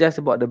have not just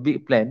about the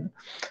big plan.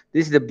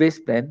 This is the base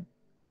plan.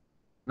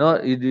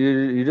 No,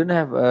 you don't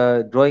have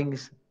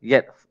drawings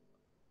yet,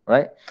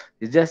 right?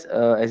 It's just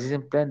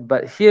existing plan,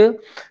 but here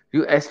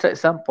you extract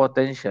some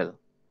potential.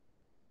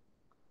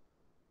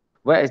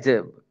 Where is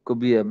the could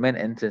be a main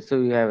entrance? So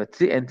you have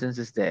three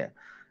entrances there,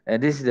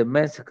 and this is the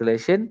main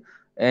circulation.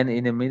 And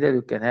in the middle,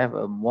 you can have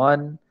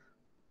one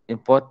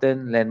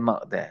important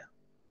landmark there.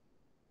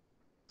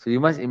 So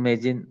you must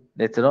imagine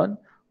later on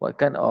what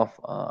kind of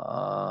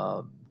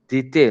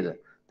detail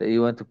that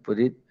you want to put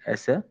it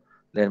as a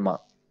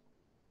landmark.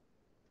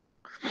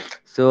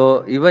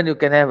 So even you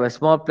can have a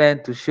small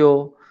plan to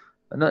show,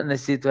 not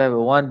necessary to have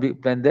a one big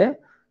plan there.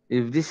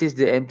 If this is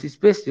the empty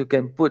space, you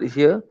can put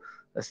here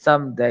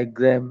some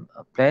diagram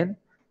plan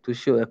to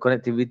show a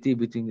connectivity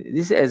between.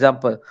 This is an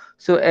example.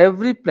 So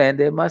every plan,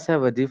 they must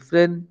have a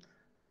different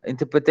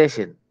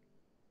interpretation.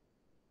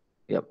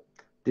 Yep,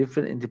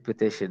 different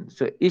interpretation.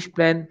 So each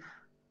plan,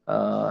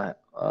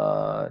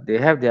 they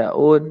have their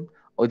own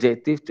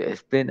objective to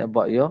explain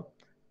about your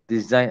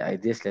design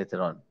ideas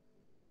later on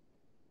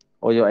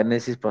or your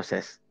analysis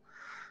process.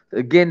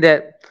 Again,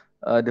 that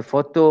the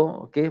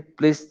photo, okay,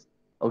 please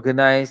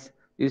organize,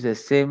 use the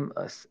same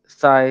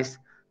size,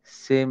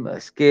 same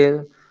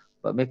scale,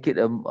 but make it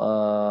in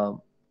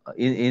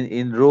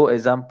row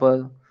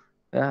example,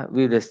 yeah,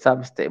 with the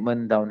sum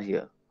statement down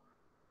here.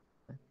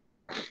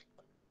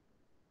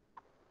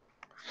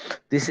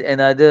 This is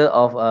another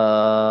of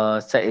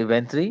site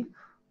inventory.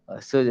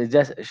 So they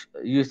just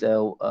use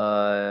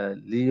a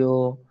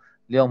Leon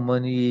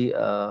Money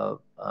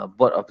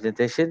board of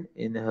presentation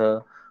in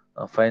her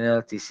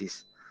final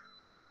thesis.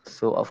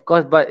 So of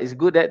course, but it's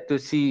good that to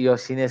see your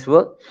seniors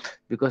work,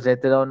 because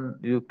later on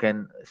you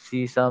can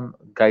see some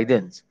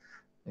guidance.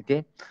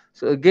 Okay,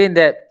 so again,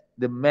 that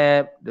the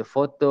map, the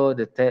photo,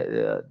 the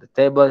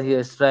table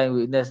here, strength,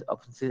 weakness,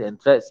 opportunities,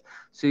 and threats.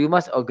 So you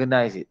must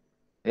organize it.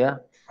 Yeah,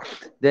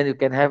 then you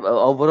can have an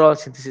overall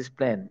synthesis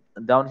plan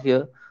down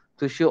here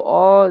to show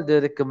all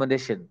the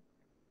recommendation.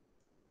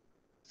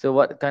 So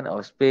what kind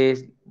of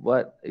space?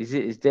 What is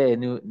it? Is there a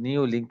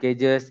new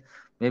linkages?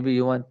 Maybe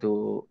you want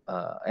to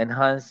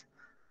enhance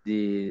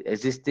the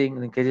existing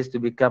linkages to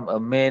become a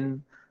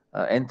main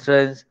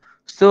entrance.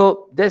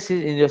 So that's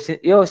it in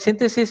your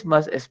synthesis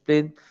must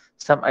explain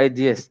some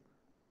ideas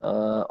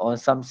on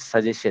some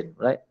suggestion,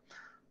 right?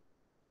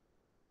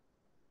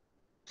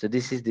 So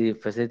this is the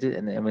facilities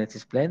and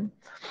amenities plan.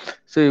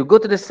 So you go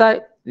to the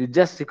site, you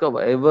just record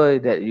whatever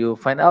that you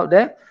find out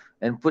there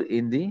and put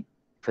in the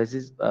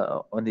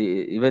on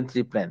the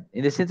inventory plan.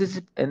 In the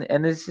synthesis and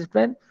analysis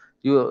plan,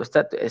 you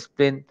start to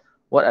explain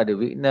what are the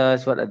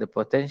weakness, what are the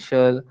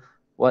potential,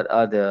 what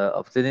are the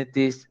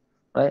opportunities,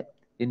 right?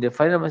 In the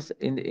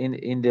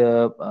in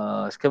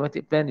the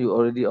schematic plan, you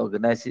already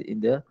organize it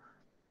in the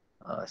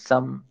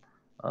some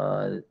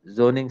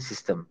zoning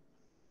system.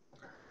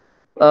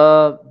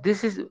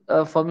 This is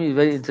for me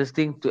very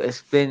interesting to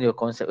explain your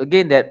concept.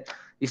 Again, that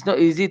it's not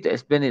easy to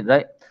explain it,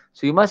 right?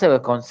 So you must have a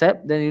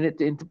concept, then you need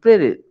to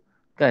interpret it,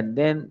 kan?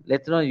 Then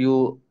later on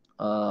you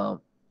uh,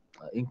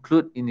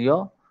 include in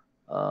your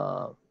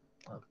uh,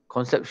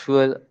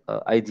 conceptual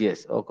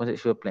ideas or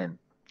conceptual plan.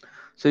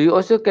 So you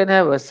also can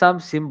have some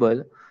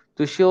symbol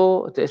to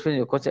show to explain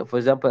your concept. For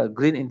example, a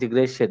green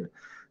integration.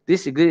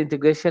 This green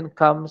integration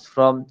comes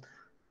from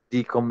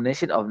the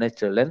combination of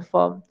natural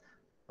landform,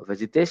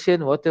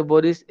 vegetation, water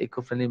bodies,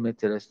 eco-friendly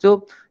materials.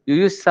 So you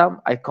use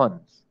some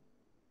icons.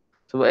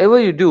 So whatever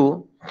you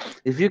do,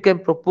 if you can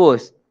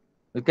propose,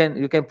 you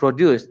can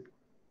produce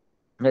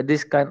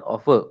this kind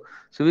of work.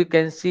 So we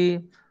can see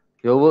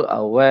your work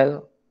are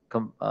well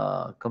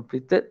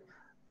completed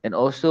and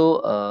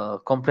also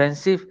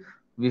comprehensive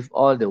with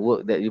all the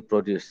work that you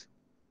produce.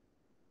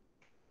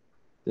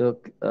 So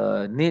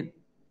need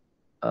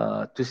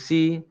to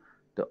see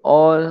the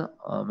all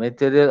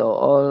material or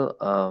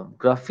all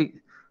graphic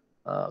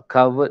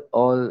covered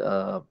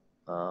all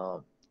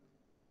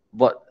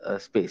board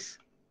space.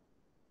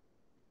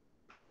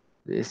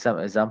 There is some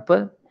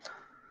example.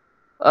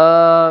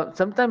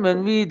 Sometimes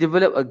when we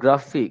develop a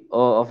graphic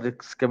or of the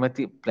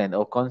schematic plan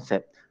or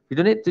concept, you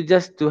don't need to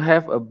just to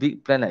have a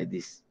big plan like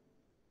this.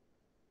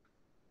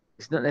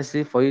 It's not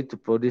necessary for you to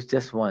produce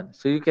just one.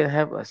 So you can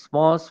have a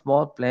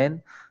small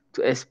plan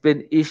to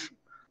explain each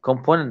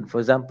component. For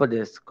example,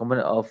 there's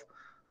component of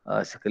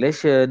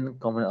circulation,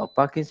 component of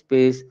parking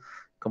space,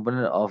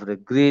 component of the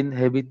green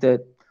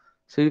habitat.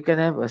 So you can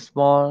have a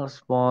small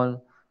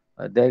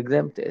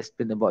diagram to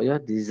explain about your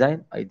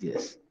design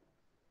ideas.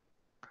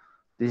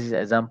 This is an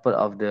example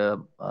of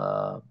the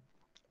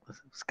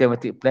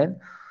schematic plan.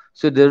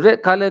 So the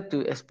red color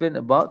to explain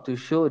about to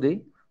show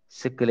the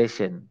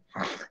circulation.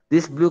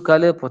 This blue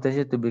color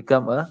potential to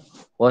become a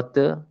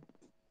water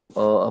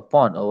or a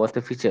pond or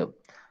water feature.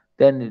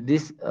 Then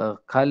this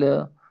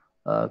color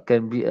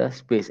can be a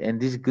space,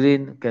 and this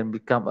green can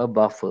become a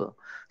buffer.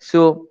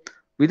 So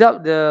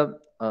without the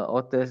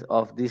authors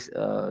of this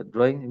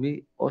drawing,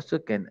 we also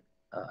can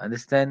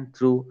understand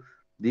through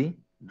the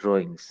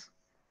drawings.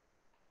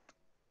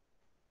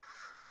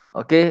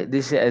 Okay,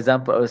 this is an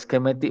example of a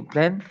schematic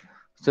plan.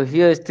 So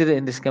here still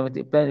in the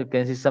schematic plan, you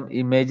can see some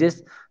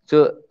images.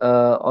 So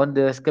on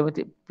the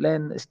schematic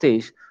plan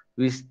stage,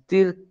 we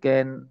still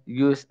can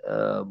use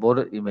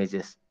borrowed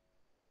images.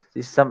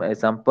 This is some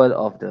example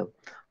of the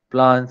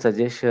plant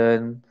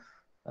suggestion,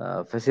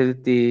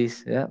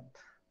 facilities, yeah,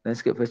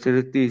 landscape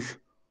facilities,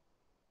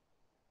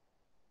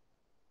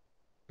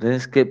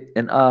 landscape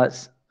and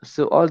arts.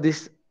 So all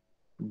this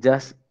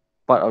just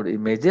part of the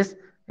images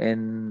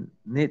and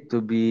need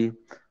to be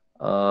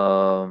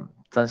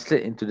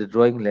translate into the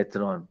drawing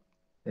later on.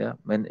 Yeah,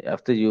 when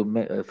after you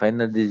make a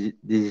final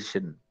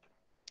decision.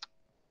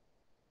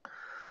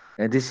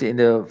 And this is in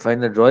the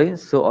final drawing.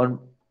 So on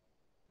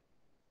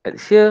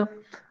at here,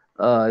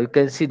 you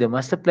can see the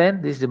master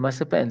plan. This is the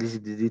master plan. And this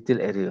is the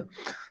detail area.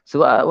 So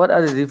what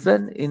are the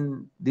different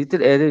in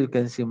detail area? You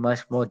can see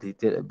much more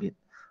detail a bit.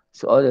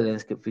 So all the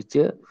landscape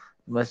feature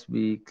must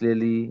be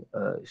clearly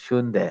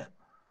shown there.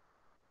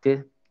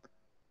 Okay.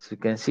 So you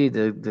can see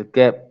the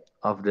gap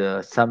of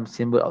the some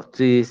symbol of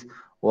trees,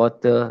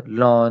 water,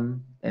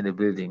 lawn, and the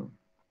building.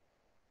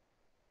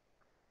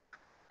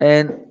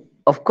 And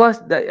Of course,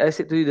 that I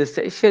said to you, the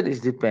section is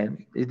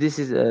depend. If this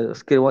is a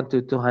scale 1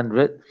 to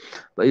 200,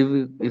 but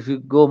if you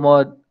go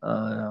more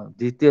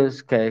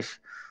details cache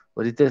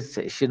or details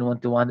section 1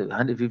 to 100,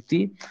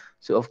 150,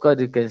 so of course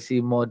you can see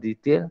more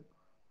detail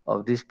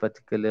of this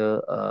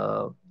particular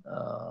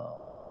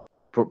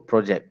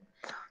project.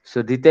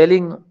 So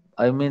detailing,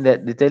 I mean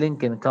that detailing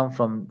can come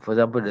from, for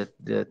example,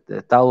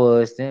 the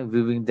towers,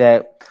 viewing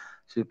depth.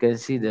 So you can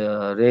see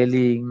the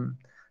railing,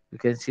 you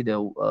can see the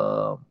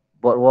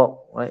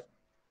boardwalk, right?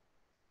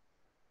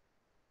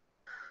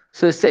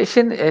 So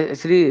section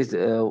actually is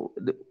the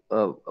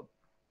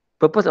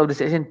purpose of the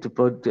section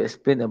to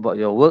explain about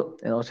your work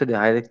and also the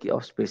hierarchy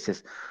of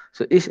spaces.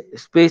 So each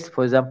space,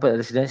 for example, a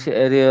residential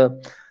area,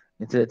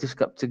 interactive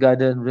sculpture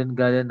garden, rain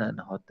garden,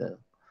 and hotel.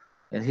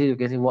 And here you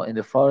can see walk in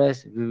the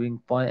forest, viewing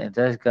point, and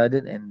terrace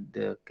garden, and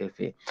the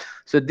cafe.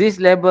 So this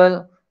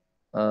labeling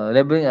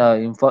are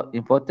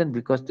important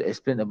because to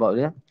explain about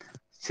the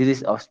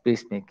series of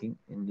space making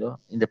in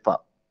the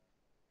park.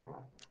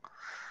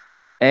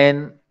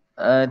 And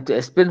to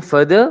explain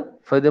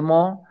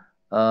furthermore,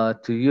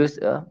 to use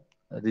a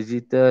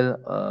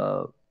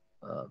digital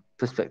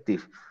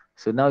perspective.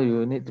 So now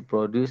you need to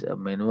produce a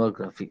manual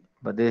graphic,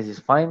 but this is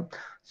fine.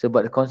 So,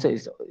 but the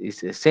concept is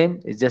the same.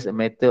 It's just a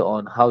matter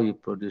on how you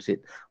produce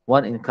it.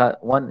 One in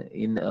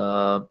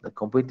a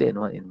computer and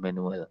one in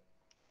manual.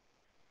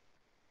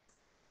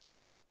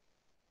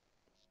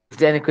 Is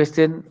there any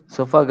question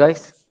so far,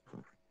 guys?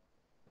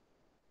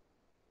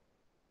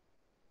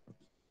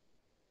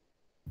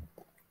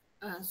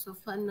 So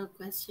far, no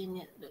question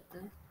yet,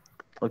 Doctor.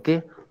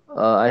 Okay.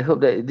 I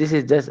hope that this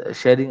is just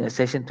sharing a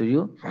session to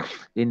you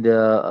in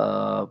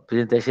the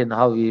presentation,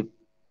 how we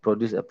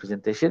produce a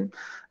presentation.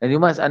 And you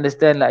must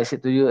understand, like I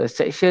said to you, a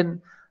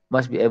section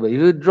must be able. If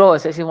you draw a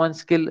section one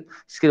scale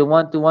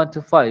 1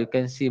 to 5, you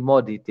can see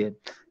more detail.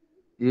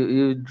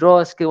 You draw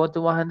a scale 1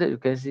 to 100, you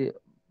can see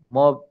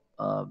more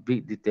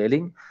big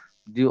detailing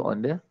due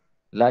on the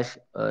large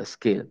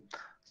scale.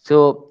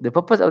 So the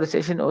purpose of the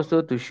section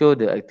also to show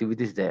the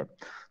activities there.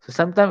 So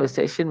sometimes a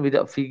section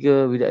without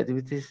figure, without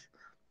activities,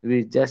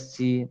 we just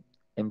see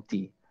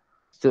empty.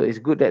 So it's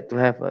good that to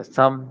have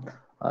some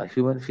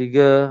human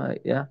figure,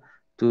 yeah,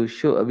 to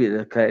show a bit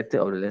the character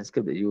of the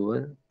landscape that you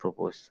will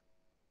propose.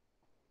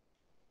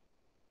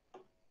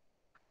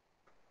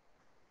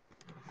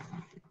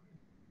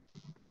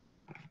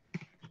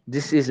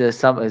 This is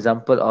some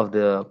example of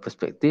the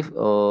perspective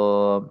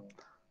or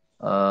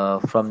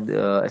from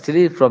the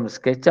actually from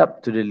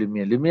SketchUp to the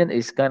Lumion. Lumion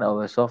is kind of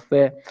a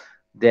software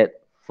that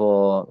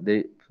for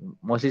the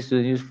mostly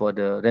students use for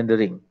the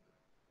rendering.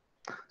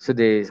 So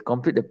they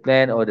complete the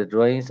plan or the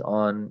drawings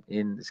on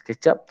in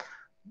SketchUp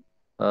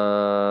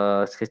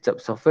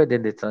software,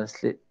 then they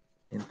translate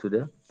into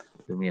the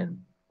Lumion.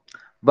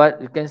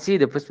 But you can see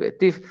the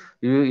perspective.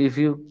 If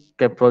you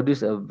can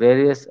produce a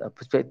various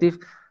perspective,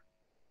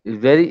 it's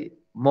very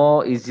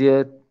more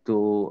easier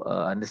to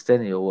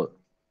understand your work.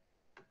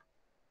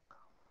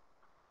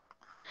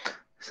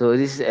 So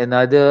this is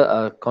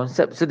another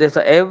concept. So there's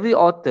every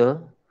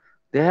author,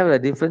 they have a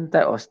different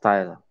type of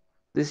style.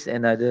 This is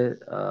another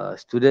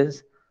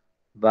students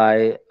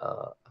by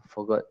I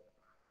forgot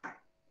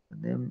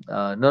the name,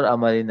 Nur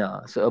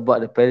Amalina. So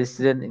about the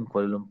pedestrian in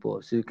Kuala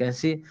Lumpur. So you can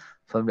see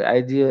from the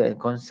idea and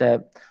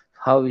concept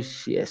how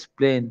she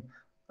explained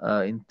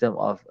in terms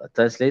of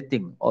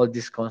translating all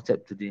this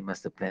concept to the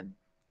master plan.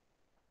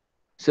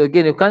 So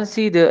again, you can't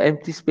see the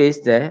empty space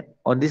there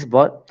on this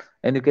board,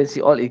 and you can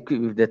see all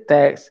equipped with the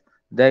text,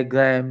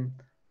 diagram,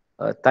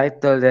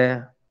 title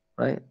there,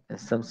 right, and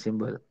some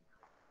symbol.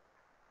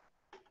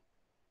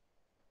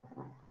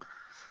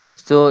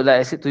 So, like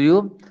I said to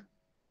you,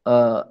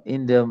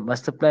 in the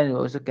master plan, you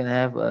also can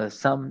have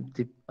some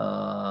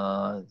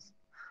uh,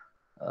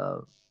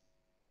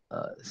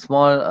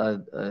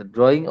 small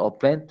drawing or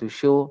plan to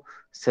show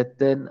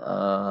certain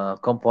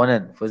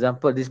component. For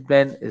example, this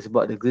plan is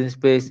about the green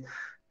space.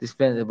 This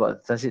plan is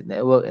about transit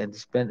network, and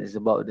this plan is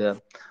about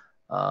the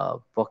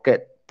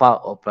pocket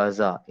park or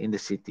plaza in the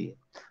city.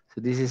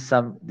 So this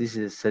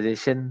is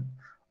suggestion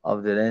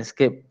of the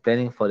landscape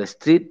planning for the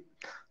street,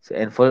 so,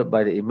 and followed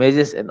by the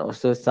images and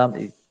also some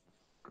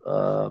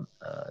uh,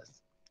 uh,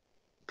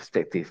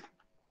 perspective.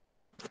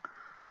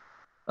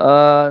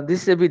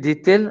 This is a bit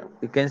detailed.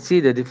 You can see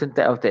the different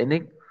type of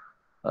technique.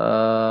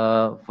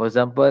 For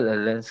example, a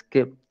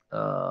landscape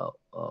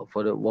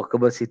for the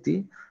walkable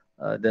city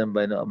done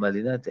by Noah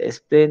Malina to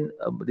explain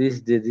this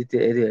the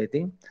detail area. I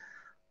think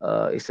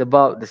it's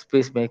about the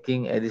space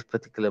making at this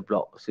particular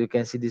block. So you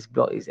can see this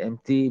block is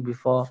empty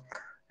before,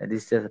 and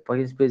this is a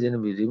parking space. Then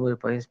we remove the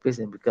parking space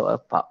and become a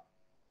park.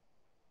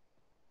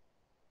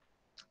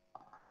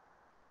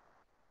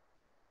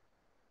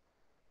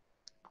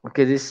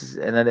 Okay, this is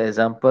another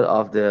example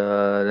of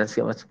the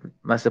landscape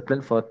master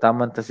plan for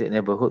Taman Tasik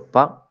Neighborhood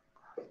Park,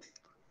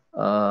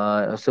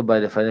 also by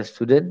the finance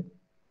student.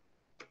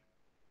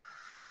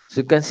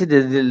 So you can see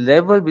the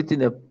level between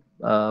the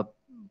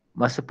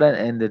master plan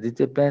and the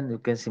detail plan. You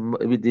can see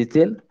a bit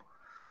detail,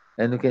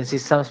 and you can see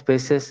some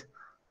spaces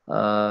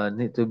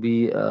need to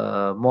be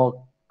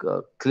more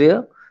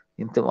clear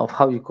in terms of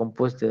how you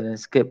compose the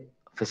landscape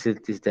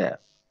facilities there.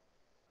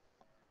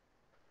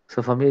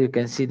 So from here you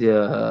can see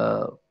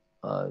the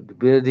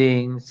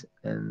buildings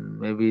and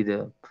maybe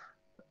the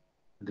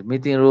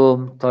meeting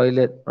room,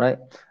 toilet, right?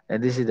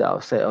 And this is the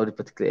outside of the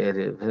particular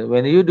area. So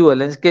when you do a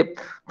landscape,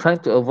 trying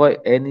to avoid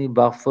any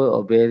buffer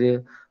or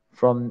barrier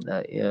from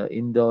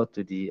indoor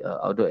to the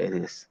outdoor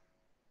areas.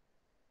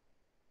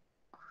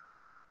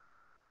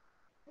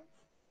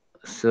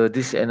 So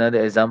this is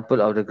another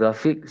example of the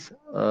graphics.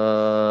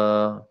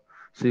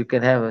 So you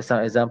can have some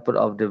example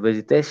of the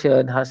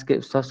vegetation,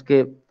 hardscape,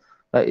 softscape.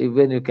 Right?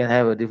 Even you can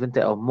have a different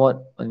type of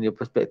mode on your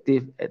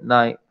perspective at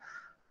night,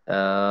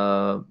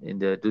 in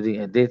the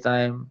during a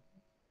daytime.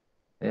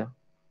 Yeah.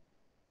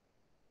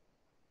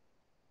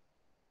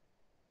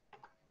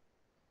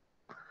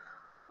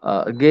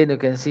 Again, you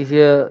can see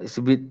here it's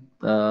a bit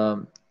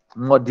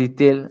more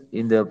detail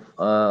in the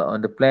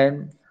on the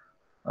plan.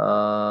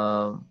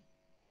 Uh,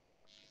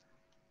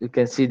 you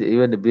can see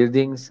even the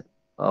buildings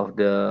of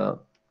the.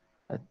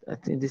 I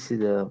think this is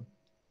the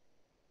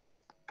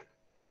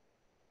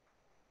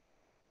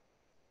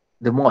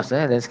mosque,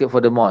 landscape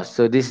for the mosque.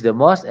 So this is the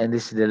mosque and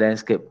this is the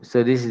landscape.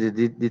 So this is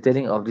the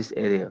detailing of this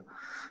area.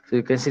 So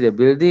you can see the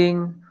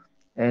building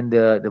and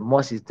the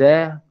mosque is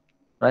there,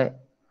 right?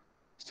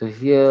 So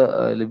here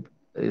a little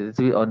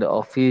bit on the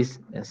office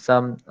and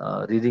some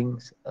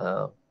readings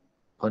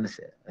corners,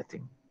 I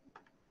think.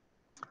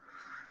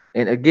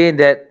 And again,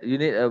 that you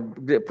need a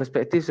great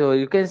perspective. So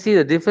you can see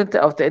the different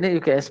type of technique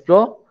you can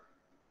explore.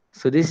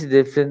 So this is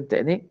different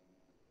technique.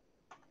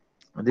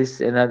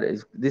 This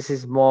another. This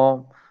is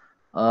more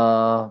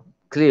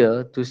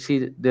clear to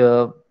see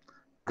the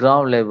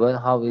ground level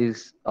how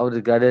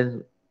the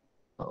garden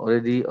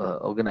already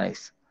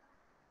organized,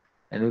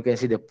 and we can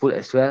see the pool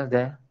as well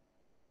there.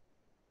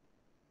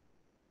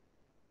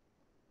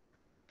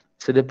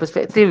 So the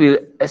perspective will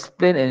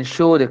explain and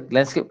show the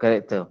landscape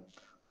character.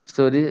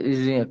 So this is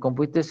using a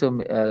computer. So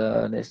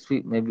next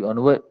week maybe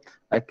onward,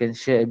 I can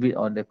share a bit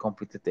on the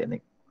computer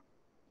technique.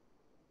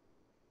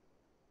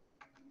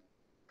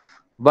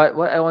 But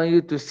what I want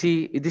you to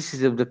see, this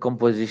is the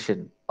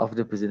composition of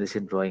the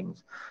presentation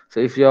drawings. So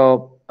if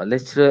your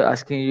lecturer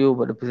asking you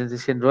about the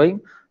presentation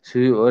drawing, so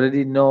you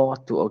already know how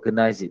to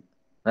organize it,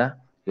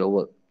 your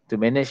work, to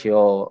manage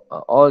your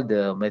all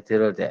the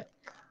material there.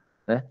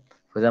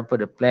 For example,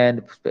 the plan,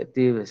 the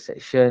perspective, the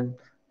section,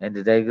 and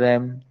the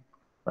diagram,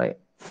 right?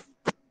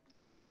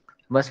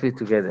 Must be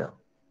together.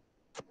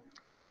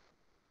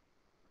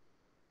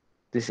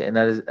 This is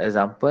another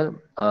example.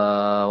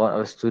 One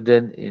of the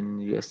student in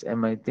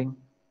USM, I think.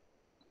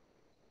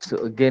 So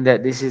again,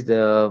 that this is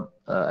the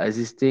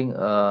existing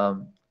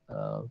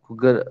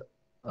Google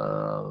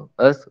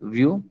Earth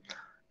view,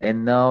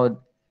 and now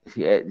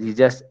he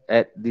just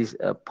add this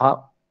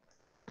park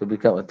to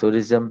become a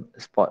tourism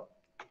spot,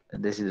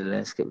 and this is the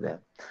landscape there.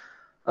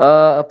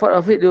 A part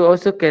of it, you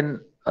also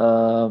can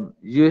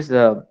use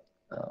the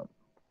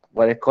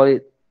what I call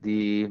it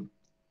the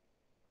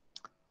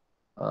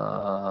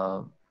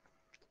uh,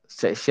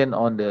 section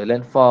on the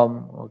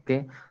landform,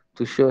 okay,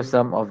 to show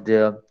some of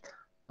the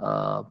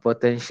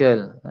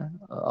potential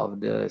of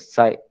the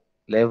site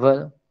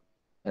level,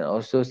 and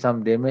also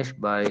some damage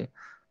by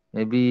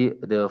maybe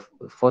the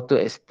photo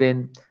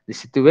explain the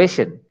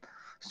situation.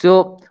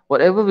 So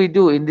whatever we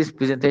do in this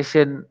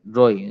presentation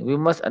drawing, we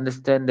must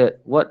understand that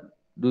what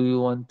do you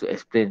want to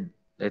explain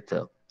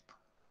later.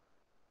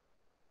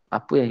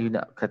 Apa yang you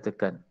nak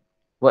katakan?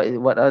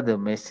 What are the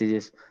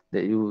messages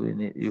that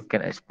you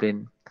can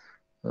explain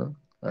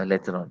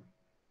later on?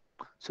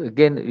 So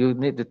again, you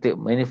need to take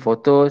many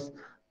photos.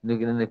 You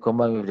can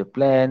combine with the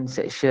plan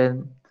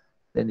section.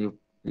 Then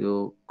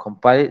you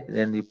compile it.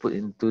 Then you put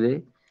into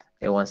the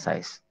A1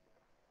 size.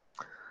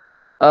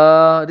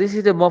 This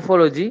is the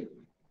morphology.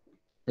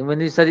 And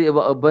when you study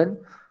about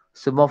urban,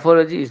 so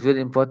morphology is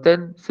very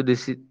important. So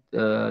this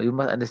you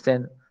must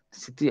understand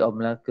city of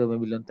Malacca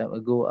maybe long time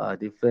ago are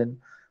different.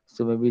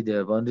 So maybe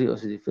the boundary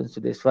also different.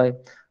 So that's why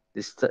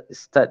they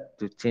start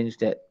to change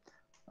that.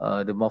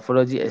 The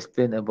morphology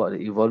explain about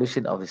the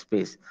evolution of the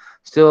space.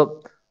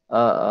 So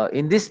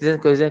in this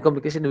design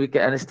communication, we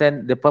can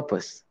understand the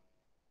purpose.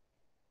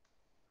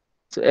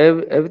 So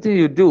everything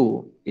you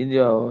do in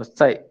your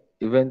site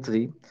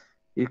inventory,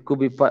 it could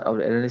be part of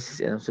the analysis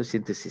and also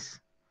synthesis.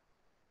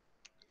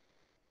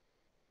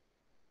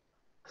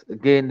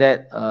 Again,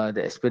 that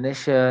the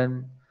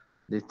explanation,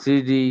 the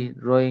 3D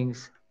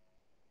drawings.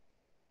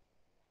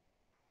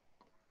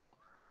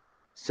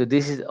 So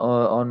this is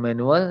on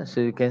manual. So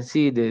you can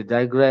see the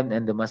diagram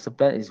and the master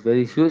plan is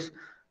very huge,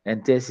 and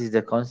this is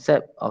the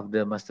concept of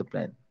the master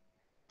plan.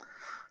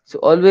 So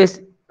always,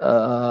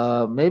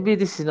 maybe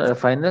this is not a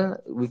final.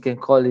 We can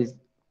call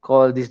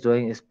this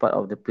drawing as part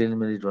of the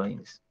preliminary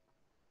drawings.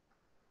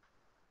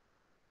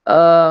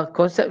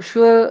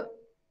 Conceptual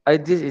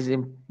ideas is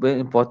very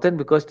important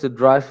because to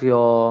drive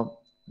your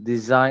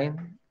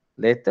design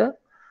later,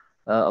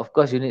 of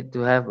course, you need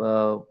to have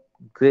a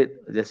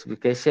great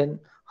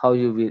justification how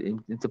you will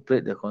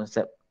interpret the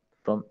concept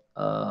from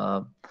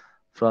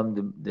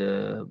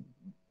the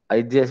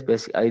ideas,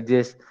 basic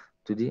ideas,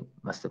 to the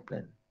master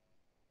plan.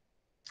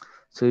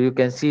 So you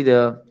can see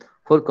the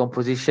whole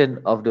composition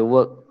of the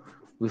work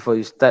before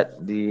you start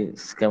the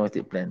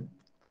schematic plan.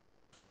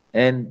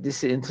 And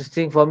this is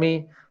interesting for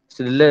me.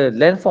 So the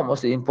landform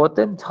also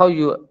important. How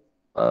you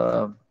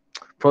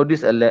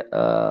produce a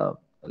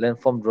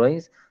landform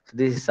drawings. So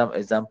this is some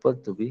example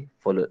to be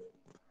followed.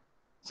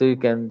 So you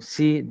can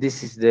see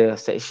this is the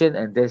section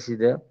and this is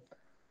the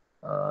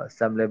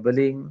some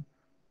labeling,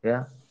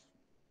 yeah.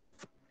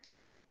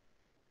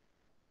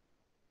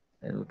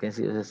 And we can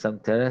see also some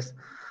terrace.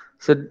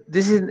 So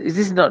this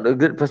is not a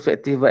good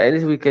perspective, but at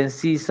least we can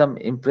see some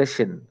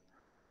impression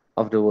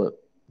of the work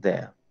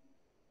there.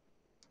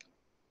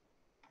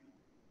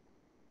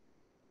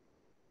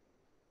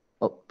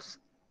 Oops.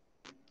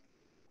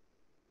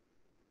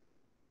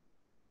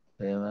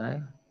 Where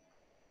am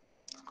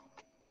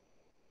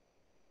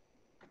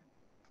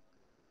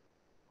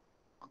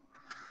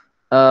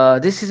I?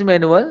 This is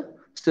manual.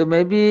 So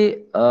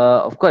maybe,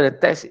 of course, the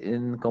text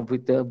in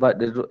computer, but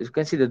you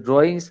can see the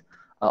drawings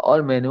are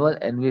all manual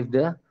and with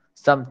the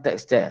some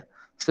text there.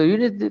 So you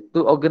need to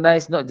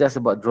organize not just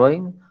about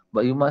drawing,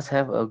 but you must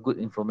have a good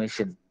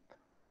information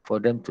for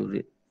them to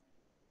read,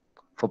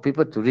 for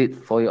people to read,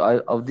 for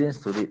your audience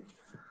to read.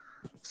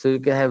 So you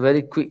can have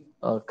very quick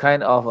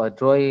kind of a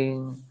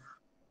drawing.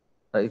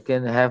 You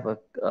can have a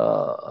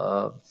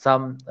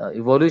some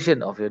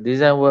evolution of your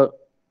design work.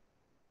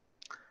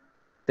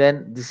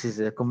 Then this is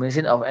a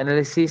combination of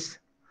analysis.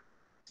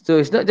 So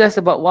it's not just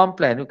about one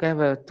plan. You can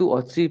have 2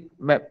 or 3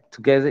 map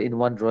together in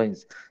one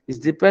drawings.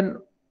 It depends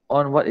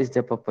on what is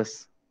the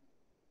purpose.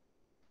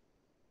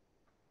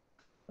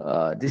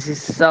 This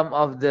is some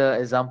of the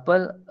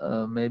example.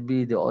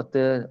 Maybe the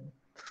author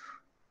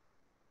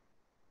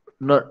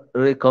not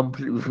really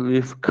complete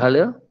with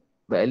color,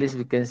 but at least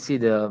we can see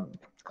the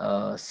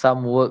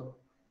some work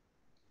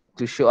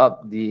to show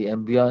up the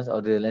ambience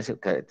or the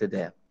landscape character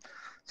there.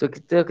 So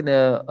kita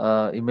kena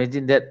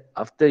imagine that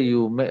after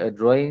you make a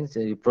drawing, so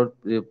you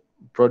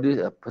produce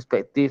a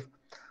perspective,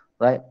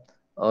 right,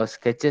 or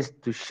sketches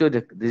to show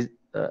the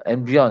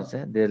ambience,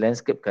 the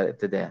landscape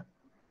character there.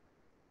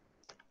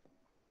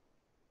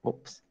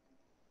 Oops,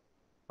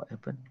 what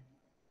happened?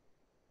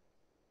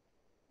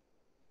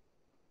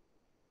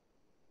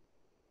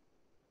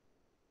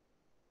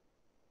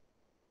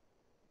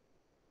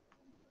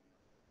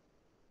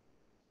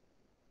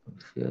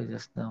 Here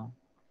just now.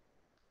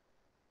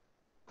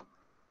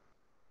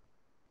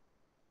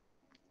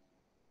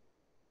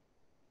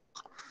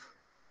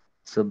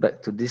 So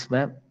back to this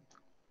map.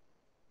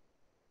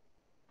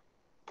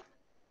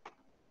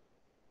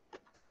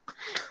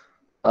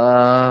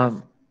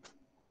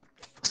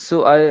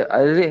 So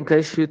I really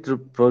encourage you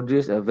to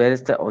produce a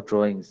various type of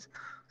drawings.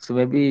 So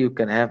maybe you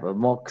can have a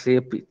more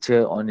clear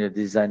picture on your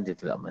design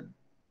development.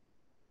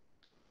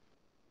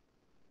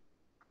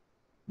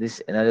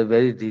 This is another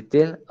very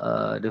detailed.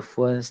 The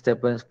Fuan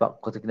Stephen's Park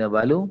Kota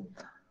Kinabalu.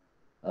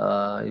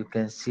 You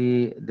can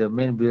see the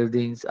main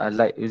buildings are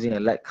light using a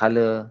light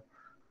color.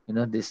 You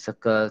know, this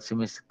circle,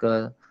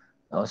 semicircle,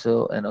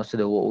 also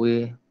the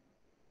walkway,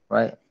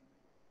 right?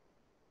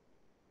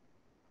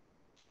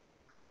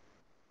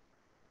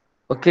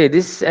 Okay,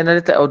 this is another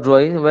type of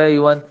drawing where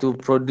you want to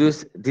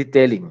produce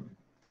detailing.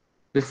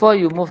 Before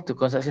you move to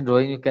construction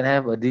drawing, you can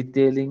have a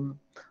detailing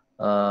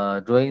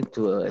drawing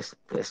to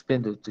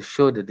explain to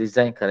show the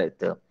design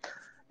character.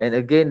 And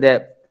again,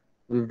 that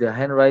with the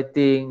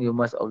handwriting, you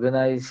must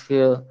organize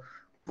here.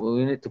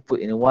 We need to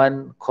put in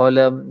one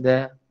column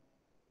there.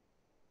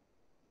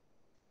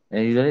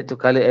 And you don't need to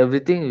color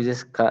everything. You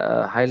just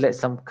highlight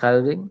some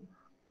coloring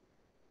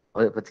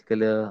of that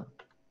particular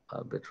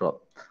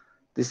backdrop.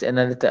 This is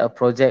another type of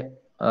project.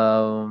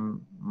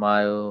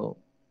 My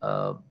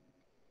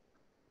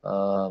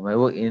my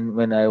work in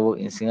when I work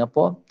in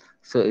Singapore.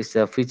 So it's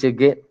a feature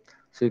gate.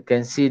 So you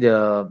can see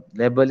the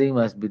labeling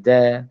must be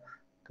there.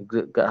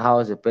 The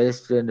guardhouse, the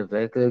pedestrian, the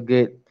vehicle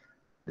gate,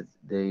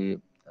 the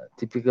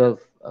typical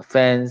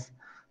fence.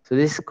 So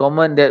this is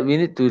common that we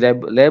need to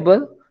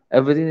label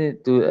everything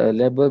need to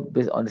label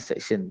based on the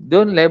section.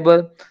 Don't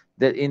label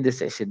that in the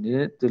section. You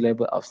need to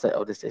label outside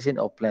of the section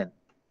or plan.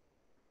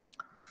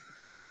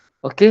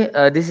 Okay,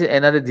 this is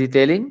another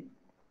detailing.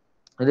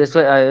 And that's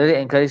why I really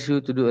encourage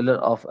you to do a lot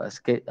of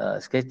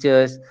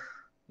sketches.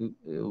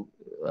 You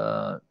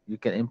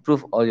can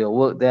improve all your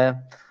work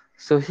there.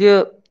 So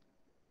here,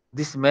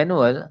 this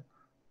manual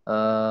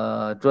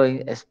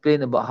drawing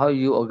explain about how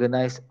you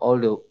organize all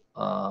the,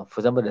 for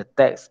example, the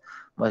text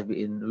must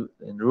be in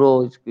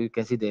rows. You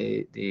can see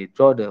they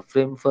draw the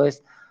frame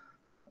first,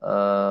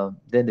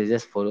 then they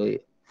just follow.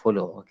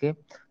 Okay,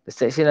 the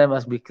section line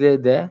must be clear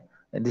there,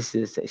 and this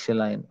is the section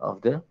line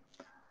of the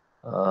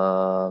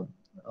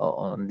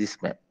on this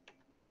map.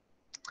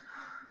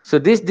 So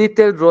this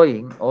detailed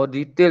drawing or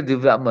detailed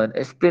development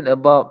explain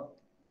about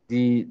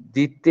the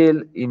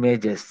detailed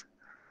images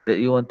that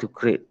you want to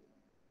create.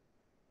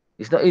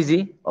 It's not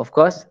easy, of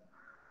course.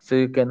 So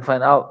you can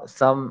find out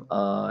some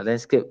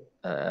landscape,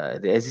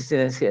 the existing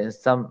landscape and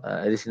some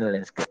additional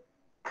landscape.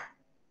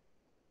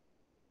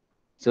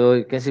 So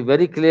you can see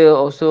very clear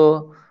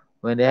also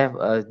when they have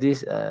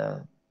this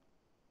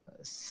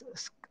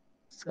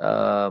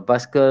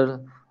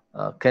bicycle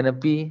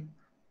canopy,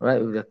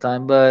 right, with the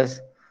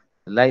climbers,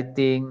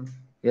 lighting,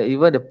 yeah,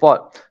 even the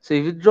pot. So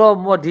if you draw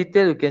more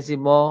detail, you can see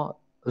more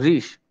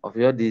rich of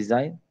your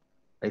design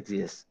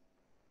ideas.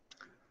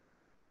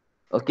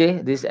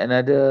 Okay, this is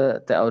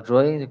another type of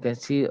drawing. You can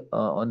see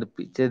on the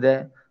picture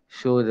there,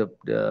 show the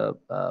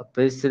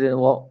pedestrian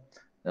walk.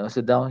 And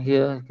also down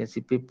here, you can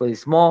see people.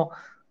 It's more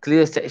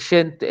clear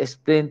section to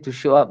explain, to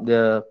show up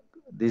the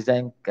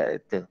design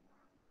character,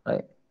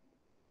 right?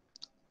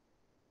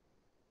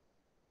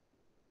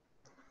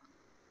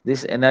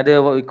 This is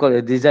another what we call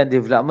a design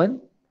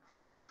development.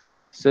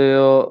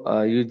 So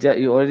you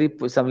already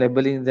put some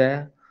labeling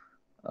there.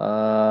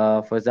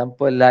 For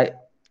example, like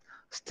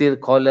steel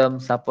column,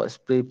 support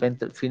spray,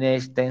 painted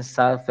finish,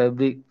 tensile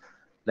fabric,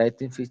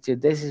 lighting fixture.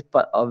 This is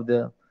part of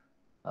the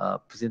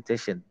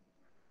presentation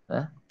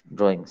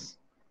drawings.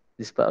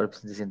 This is part of the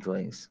presentation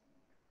drawings.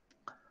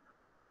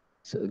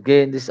 So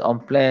again, this is on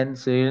plan.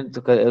 So you need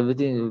to color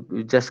everything.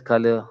 You just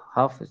color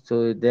half.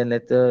 So then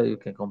later you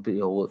can complete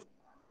your work.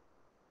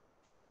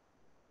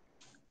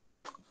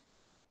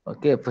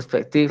 Okay,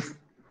 perspective.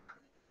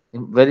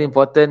 Very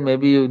important.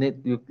 Maybe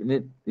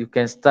you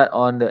can start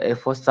on the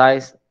A4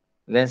 size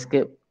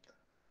landscape.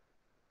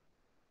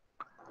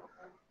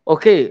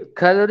 Okay,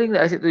 coloring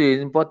that I said to you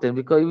is important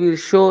because it will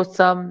show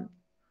some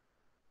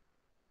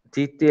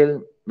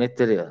detailed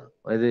material,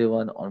 whether you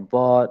want on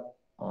board,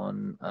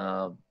 on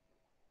uh,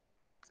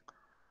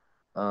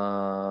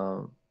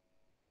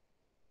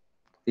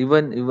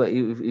 even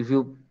if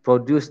you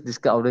produce this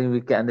kind of drawing,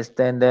 we can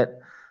understand that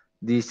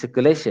the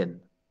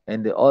circulation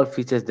and the all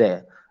features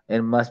there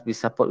and must be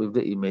support with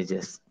the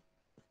images.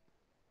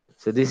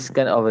 So this is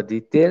kind of a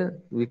detail.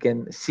 We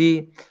can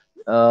see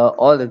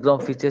all the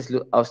ground features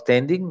look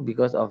outstanding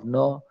because of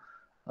no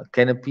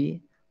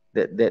canopy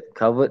that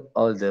covered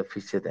all the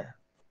feature there.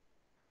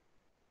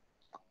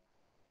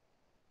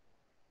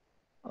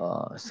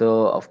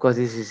 So of course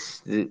this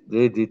is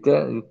very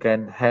detailed. You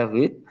can have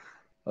it,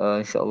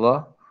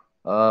 inshallah.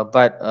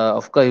 But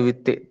of course it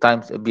will take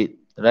times a bit,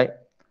 right?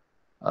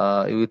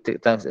 It will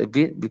take times a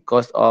bit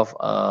because of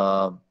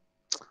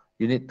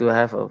you need to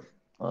have a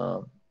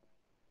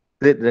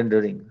great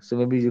rendering. So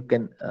maybe you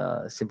can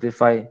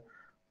simplify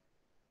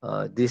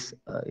this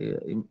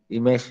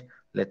image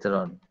later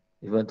on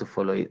if you want to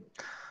follow it.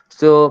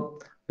 So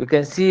you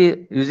can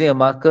see using a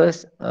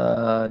markers,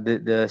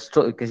 the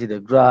stroke, you can see the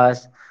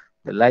grass,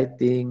 the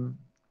lighting,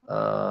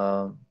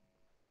 for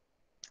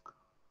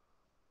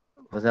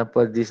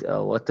example, this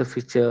water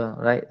feature,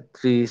 right?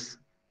 Trees.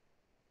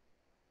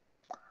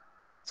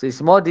 So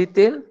it's more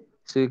detailed.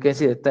 So you can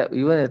see the type,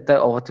 even the type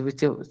of water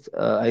feature,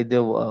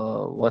 either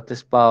water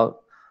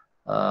spout,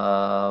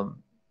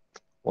 um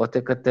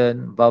water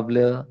curtain,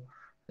 bubbler,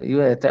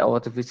 even the type of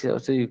water feature.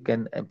 Also, you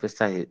can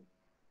emphasize it.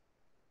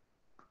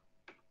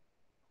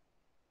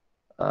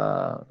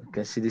 You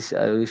can see this.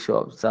 I already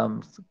showed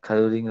some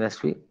coloring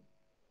last week.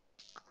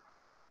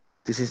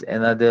 This is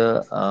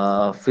another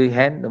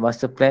freehand, the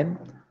master plan.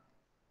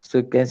 So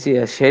you can see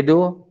a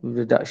shadow with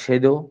the dark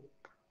shadow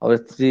of the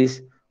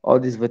trees, all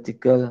this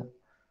vertical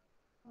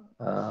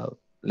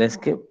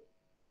landscape.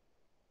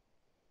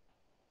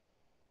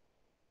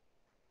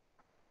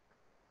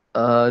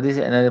 This is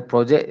another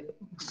project.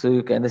 So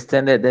you can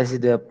understand that this is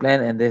the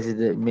plan and this is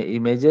the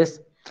images.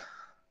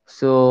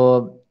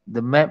 So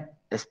the map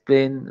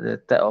explain the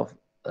type of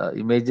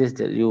images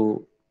that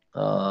you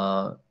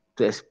to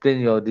explain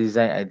your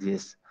design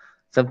ideas.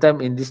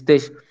 Sometimes in this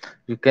stage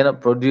you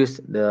cannot produce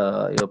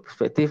your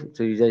perspective,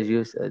 so you just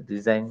use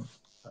design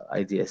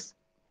ideas.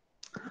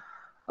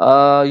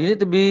 You need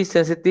to be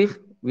sensitive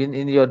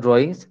in your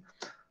drawings.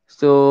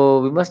 So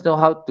we must know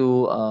how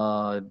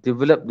to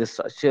develop the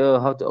structure,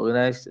 how to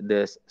organize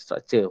the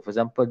structure. For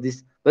example,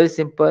 this very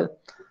simple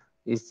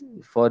is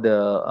for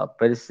the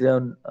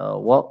pedestrian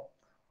walk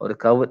or the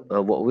covered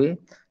walkway.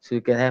 So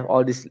you can have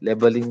all this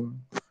labeling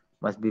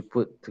must be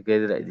put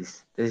together like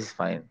this. This is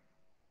fine.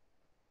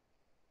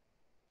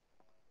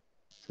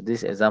 So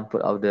this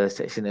example of the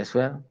section as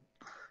well.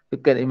 You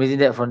can imagine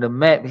that from the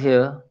map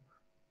here,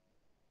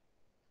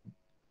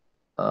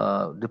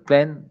 the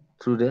plan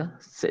through the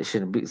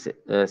section, big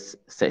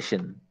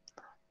section,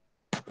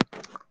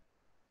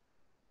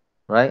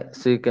 right?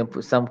 So you can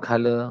put some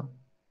color.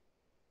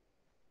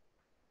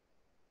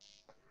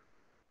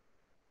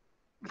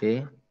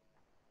 Okay.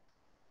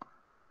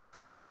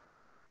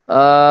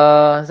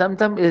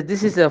 Sometimes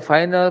this is a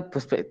final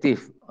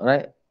perspective,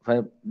 right?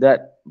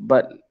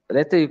 But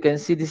later you can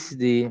see this is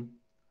the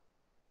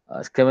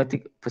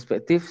schematic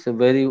perspective. So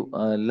very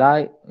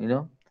light,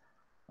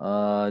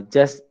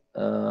 just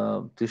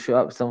to show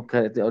up some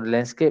character of the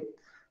landscape.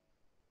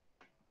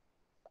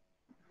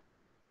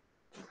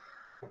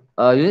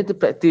 You need to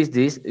practice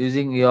this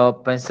using your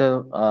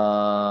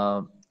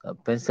technical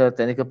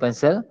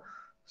pencil.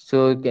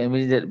 So you can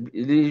imagine that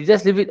you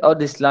just leave it all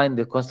this line,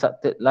 the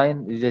constructed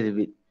line, you just leave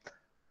it.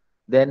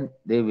 Then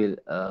they will,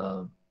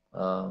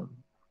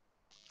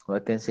 what I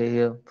can say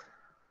here,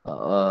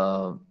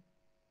 uh,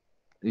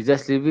 you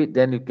just leave it,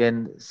 then you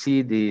can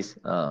see this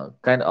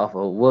kind of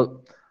a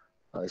work.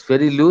 It's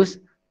very loose,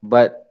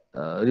 but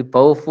very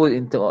powerful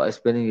in terms of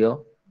explaining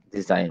your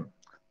design.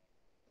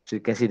 So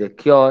you can see the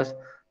kiosk,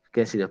 you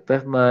can see the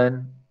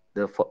pavement,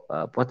 the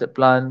potted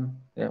plant.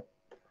 Yeah.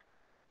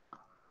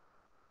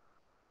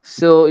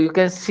 So you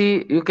can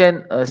see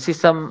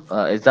some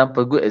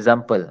example, good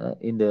example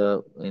in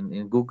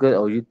Google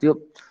or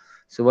YouTube.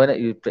 So why not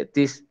you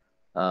practice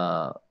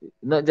uh,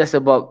 not just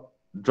about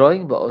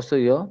drawing but also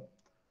your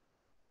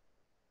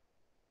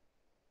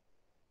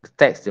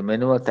text, the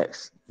manual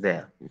text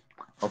there.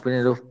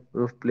 Opening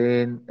roof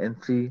plane,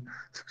 entry,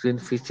 screen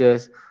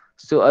features.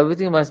 So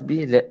everything must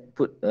be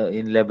put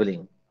in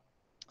labeling.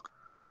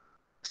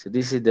 So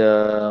this is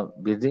the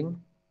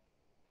building.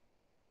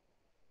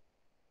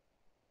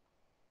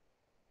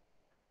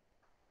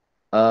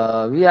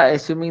 We are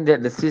assuming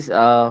that the trees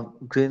are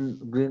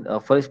green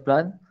forest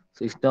plant.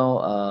 So it's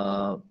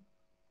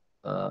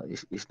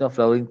no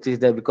flowering trees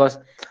there because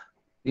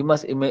you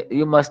must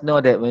know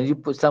that when you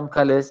put some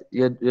colors,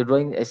 your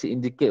drawing actually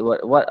indicate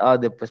what are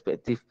the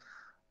perspective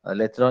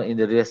later on in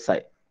the real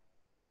side.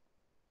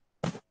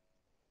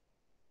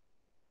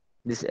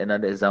 This is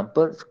another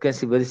example. So you can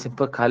see very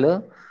simple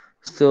color.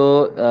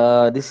 So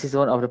this is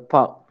one of the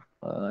park.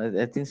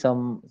 I think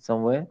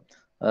somewhere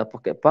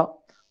pocket park.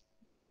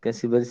 You can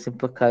see very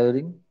simple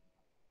coloring.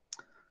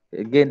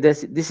 Again,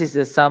 this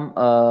is some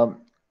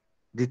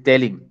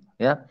detailing.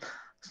 Yeah.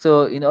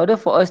 So in order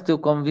for us to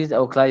convince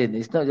our client,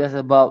 it's not just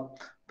about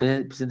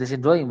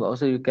presentation drawing, but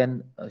also you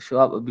can show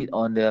up a bit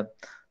on the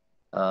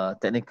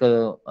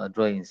technical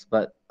drawings.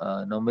 But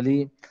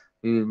normally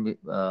we will meet,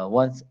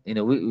 once in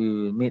a week we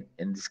will meet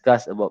and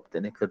discuss about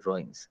technical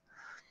drawings.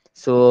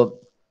 So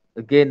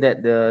again,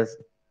 that the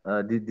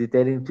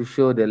detailing to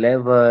show the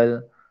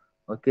level,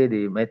 okay,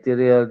 the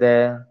material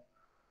there.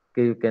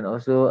 Okay, you can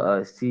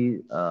also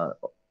see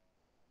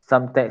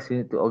some text you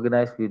need to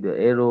organize with the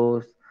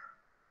arrows.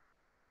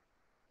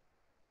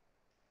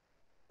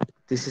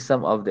 This is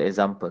some of the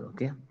example.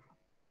 Okay,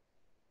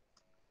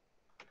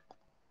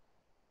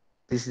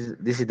 this is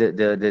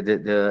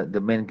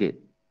the main gate.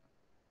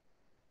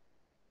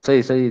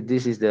 Sorry.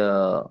 This is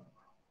the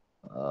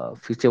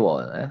feature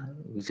wall.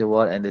 Feature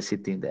wall and the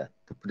sitting there,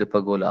 the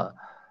pergola.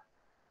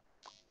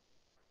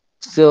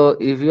 So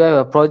if you have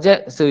a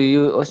project, so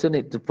you also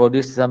need to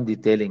produce some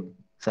detailing,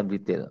 some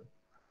detail,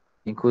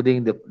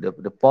 including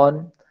the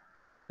pond.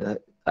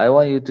 I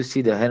want you to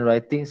see the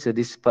handwriting. So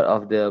this is part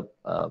of the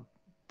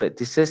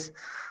practices.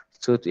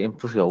 So to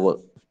improve your work.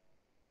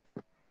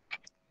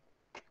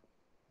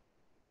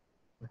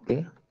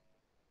 Okay.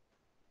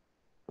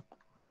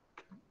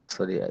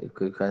 Sorry,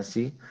 you can't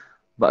see.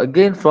 But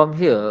again, from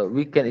here,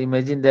 we can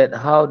imagine that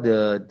how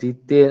the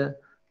detail,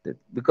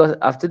 because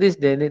after this,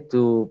 they need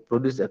to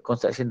produce a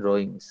construction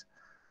drawings.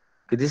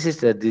 Okay, this is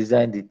the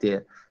design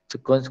detail. So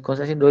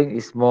construction drawing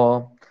is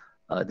more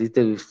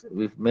detailed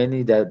with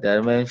many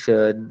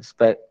dimension,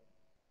 spec.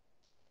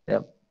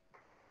 Yeah.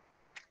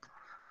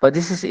 But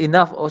this is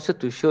enough also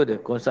to show the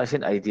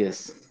construction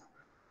ideas.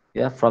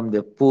 Yeah, from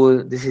the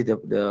pool, this is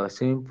the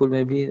swimming pool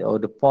maybe or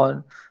the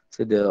pond.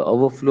 So the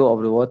overflow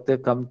of the water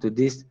come to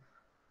this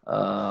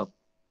uh,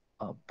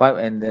 pipe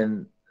and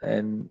then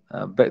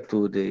back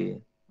to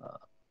the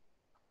uh,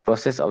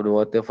 process of the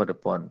water for the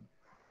pond.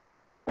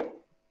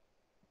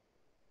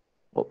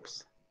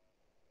 Oops.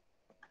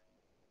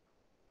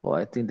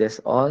 Well, I think that's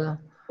all.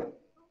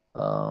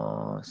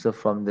 So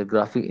from the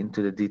graphic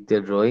into the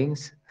detailed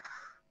drawings.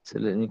 So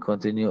let me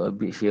continue a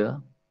bit here.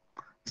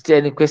 Is there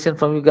any question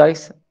from you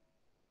guys?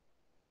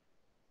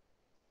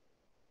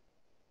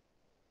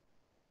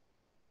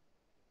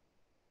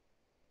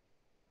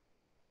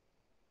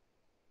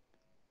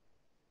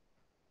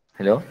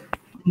 Hello?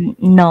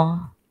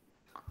 No.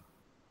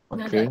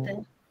 No, Okay.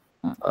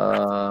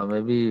 doctor.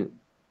 Maybe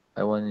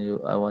I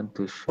want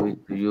to show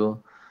it to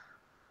you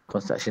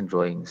construction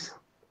drawings.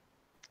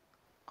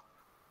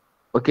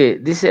 Okay,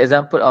 this is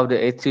example of the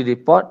A3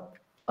 report.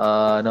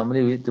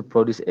 Normally we need to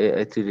produce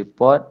a A3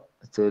 report.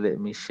 So let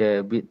me share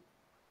a bit.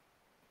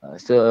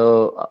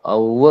 So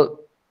our work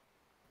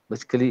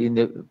basically in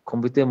the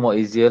computer more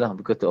easier lah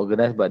because to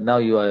organize. But now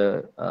you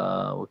are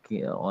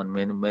working on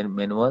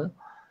manual.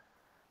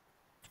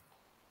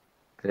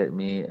 Let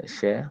me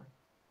share.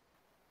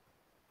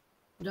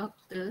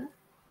 Doctor.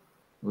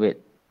 Wait.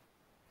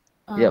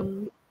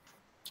 Yep.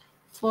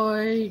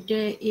 For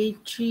the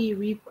A3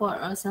 report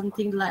or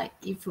something like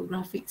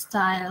infographic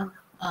style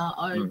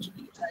or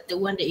the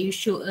one that you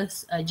showed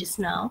us just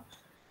now,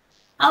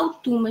 how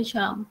to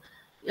macam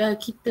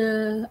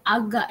kita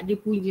agak dia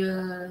punya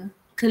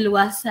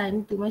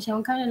keluasan tu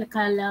macam kan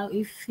kalau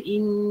if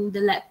in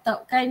the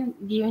laptop kan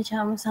dia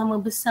macam sama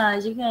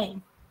besar je kan.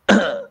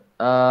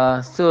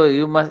 So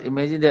you must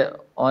imagine that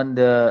on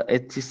the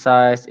A3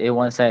 size,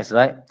 A1 size,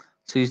 right?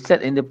 So you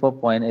set in the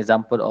PowerPoint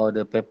example or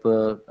the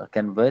paper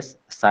canvas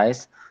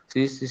size. So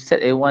you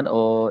set A1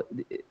 or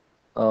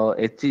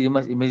A3. You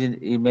must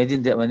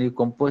imagine that when you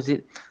compose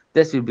it,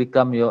 that will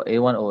become your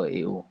A1 or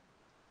AO.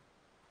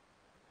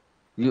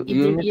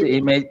 You need to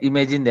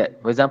imagine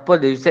that. For example,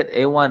 you set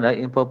A1 right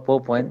in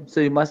PowerPoint,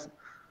 so you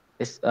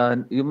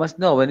must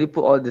know when you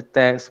put all the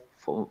text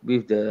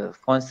with the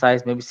font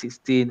size maybe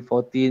 16,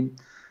 14,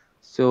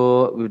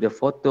 so with the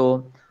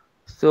photo.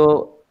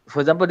 So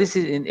for example, this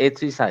is in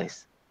A3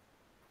 size,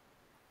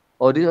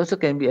 or this also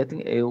can be I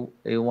think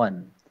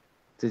A1.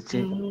 To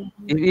change.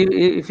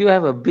 If you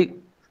have a big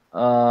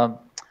uh,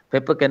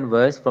 paper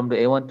canvas from the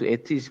A1 to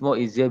A3, it's more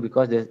easier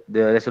because the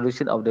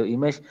resolution of the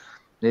image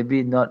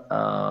maybe not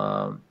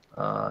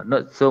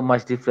so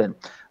much different.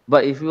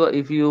 But if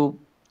you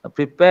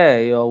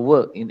prepare your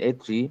work in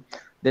A3,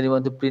 then you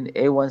want to print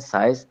A1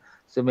 size,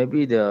 so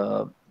maybe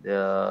the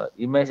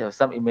image or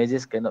some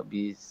images cannot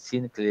be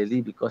seen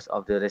clearly because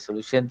of the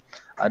resolution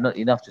are not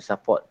enough to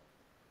support.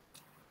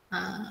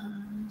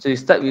 So you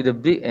start with the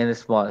big and the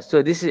small.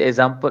 So this is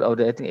example of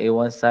the I think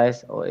A1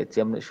 size or A3,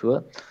 I'm not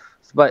sure.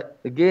 But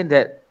again,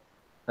 that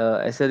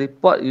as a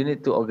report, you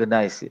need to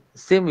organize it.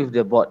 Same with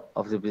the board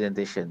of the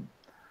presentation.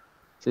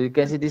 So you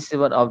can see this is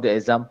one of the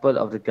example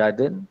of the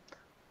garden,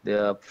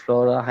 the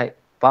Flora Hyde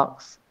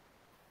Parks.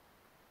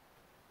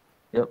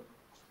 Yep.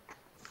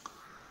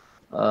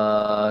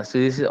 So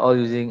this is all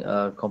using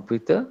a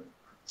computer.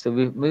 So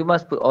we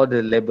must put all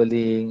the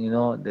labeling,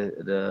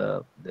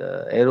 the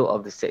arrow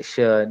of the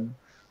section.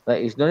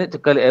 Right, it's no need to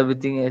color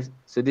everything else.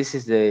 So this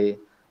is the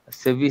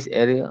service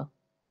area.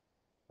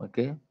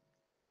 Okay,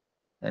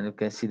 and you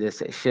can see the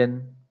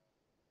section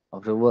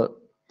of the work.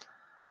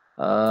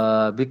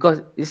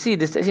 Because you see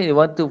the section you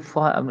want to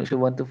 400, I'm not sure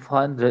 1 to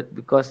 400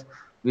 because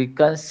we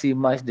can't see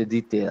much the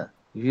detail.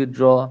 If you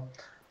draw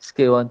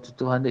scale 1 to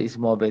 200 is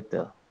more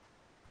better.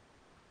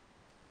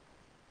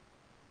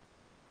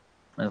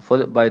 And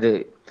followed by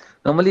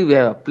normally we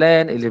have a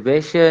plan,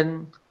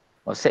 elevation,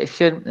 or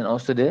section, and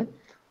also the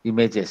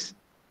images,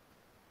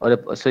 or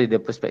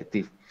the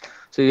perspective.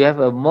 So you have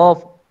a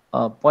more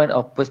point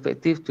of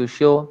perspective to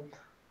show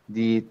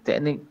the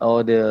technique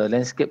or the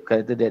landscape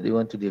character that you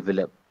want to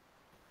develop.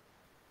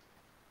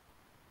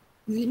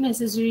 Is it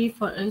necessary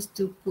for us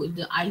to put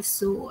the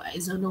ISO or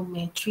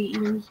isonometry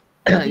in?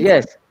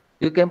 Yes,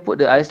 you can put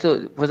the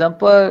ISO. For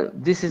example,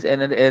 this is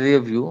another area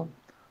view,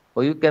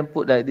 or you can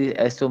put like this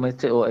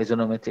isometric or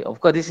isonometric. Of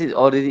course, this is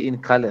already in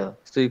color,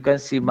 so you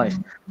can't see much,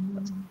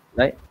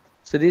 right?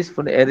 So this is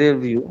from the aerial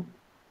view.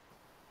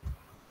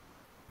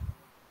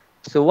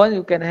 So one,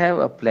 you can have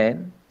a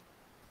plan,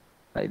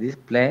 like this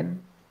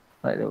plan,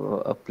 right?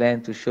 A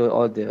plan to show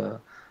all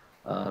the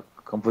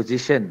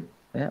composition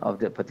of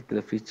that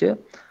particular feature.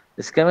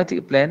 The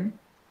schematic plan,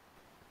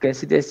 you can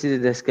see this is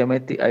the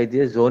schematic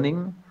idea,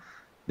 zoning.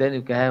 Then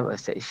you can have a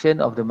section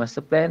of the master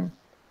plan.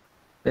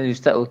 Then you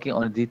start working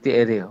on the detail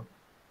area.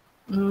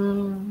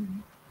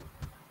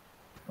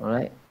 All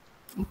right.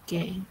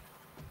 Okay.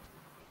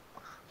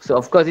 So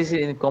of course this is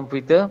in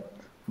computer,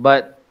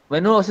 but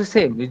manual also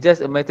same. It's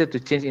just a matter to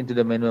change into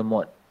the manual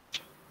mode.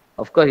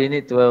 Of course you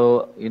need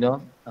to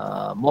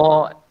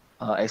more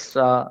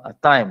extra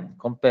time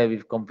compared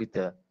with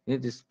computer. You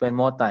need to spend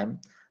more time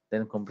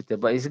than computer,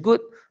 but it's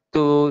good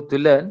to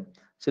learn.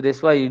 So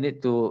that's why you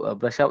need to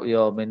brush up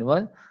your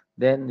manual.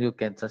 Then you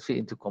can transfer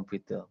into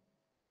computer.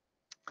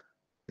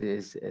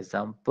 This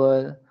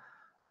example.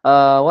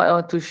 What I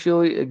want to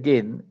show you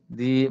again,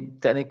 the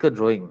technical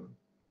drawing.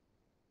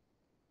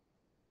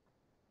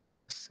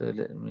 So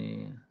let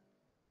me.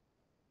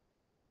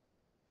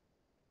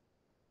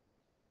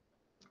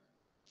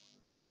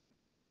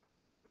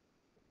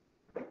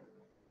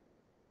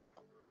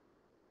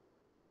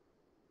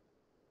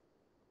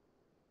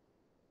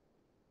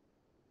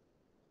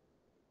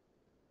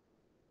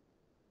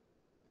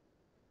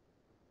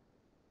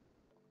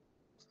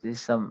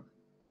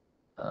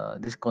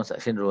 This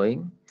construction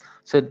drawing.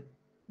 So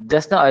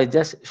just now I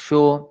just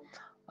show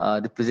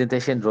the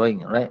presentation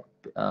drawing, right?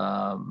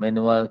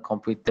 Manual,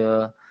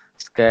 computer,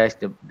 sketch,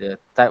 the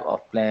type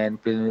of plan,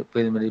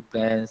 preliminary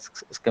plan,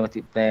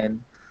 schematic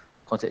plan,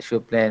 conceptual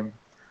plan.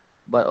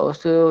 But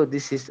also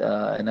this is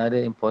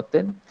another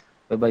important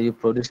whereby you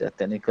produce a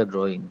technical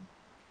drawing.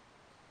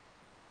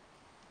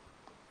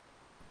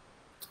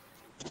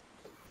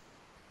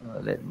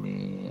 Let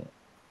me.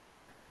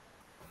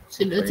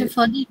 So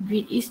for the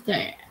grid, is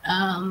there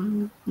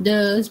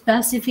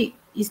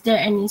is there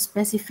any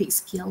specific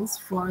skills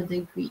for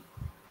the grid?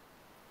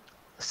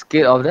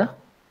 Scale of the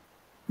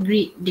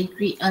grid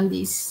on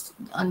this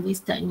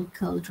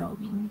technical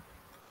drawing.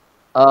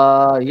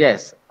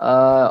 Yes.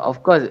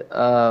 Of course.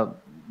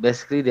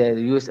 Basically, they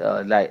use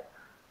like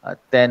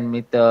 10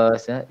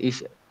 meters.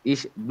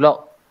 Each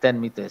block 10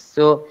 meters.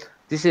 So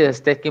this is a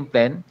stacking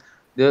plan.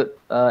 The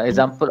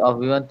example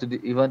of you want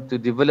to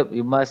develop,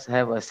 you must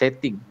have a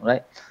setting,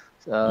 right?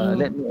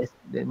 Let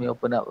me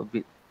open up a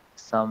bit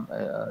some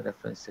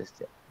references.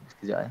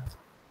 Sekejap, eh.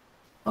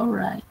 All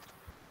right.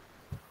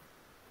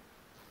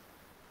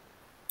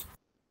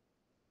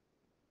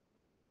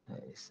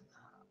 Nice.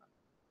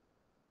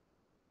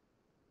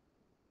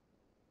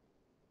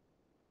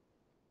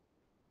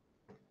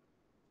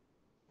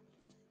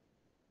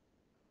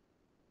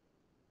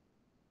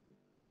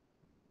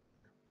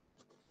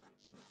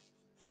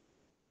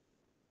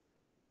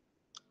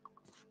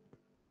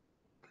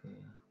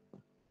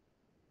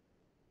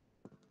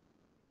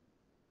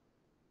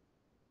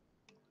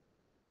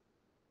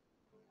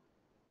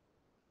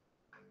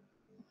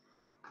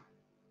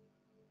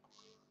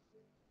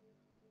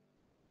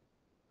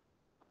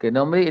 Okay,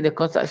 normally in the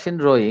construction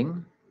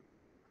drawing,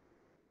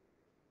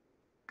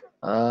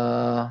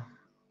 okay,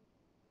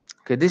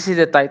 this is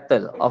the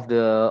title of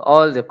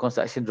all the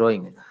construction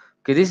drawing.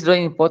 Okay, this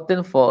drawing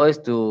important for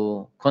us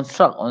to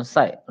construct on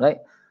site,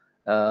 right?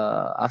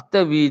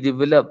 After we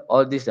develop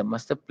all this, the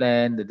master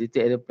plan, the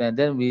detailed area plan,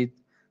 then we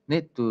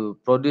need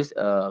to produce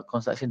a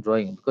construction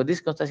drawing, because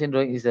this construction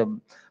drawing is a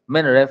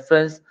main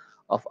reference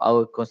of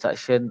our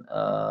construction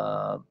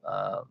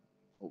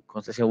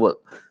work.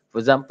 For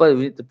example,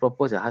 we need to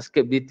propose a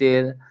hardscape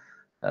detail,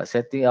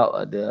 setting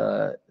out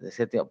the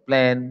setting up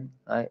plan,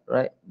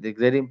 right? The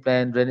grading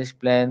plan, drainage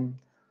plan,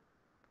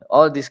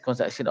 all this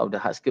construction of the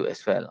hardscape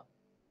as well.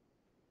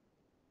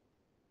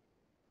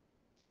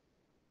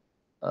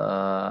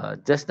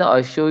 Just now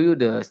I show you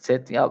the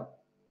setting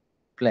up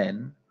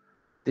plan.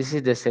 This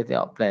is the setting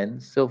up plan.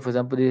 So for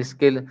example, this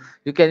scale,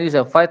 you can use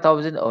a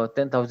 5,000 or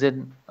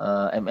 10,000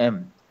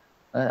 mm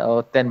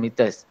or 10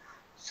 meters.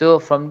 So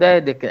from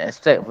there they can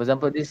extract. For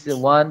example, this is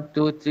 1,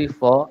 2, 3,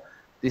 4.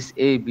 This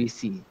A, B,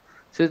 C.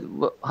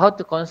 So how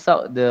to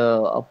construct the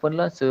open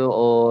launch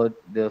or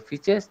the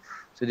features?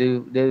 So they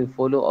will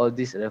follow all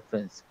these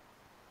reference.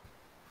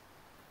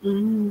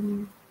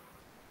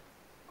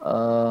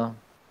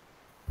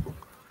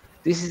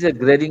 This is a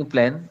grading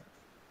plan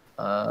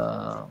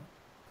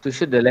to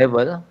show the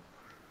level.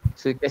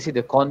 So you can see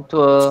the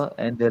contour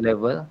and the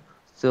level.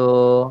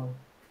 So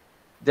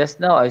just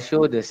now I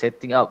show the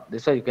setting up.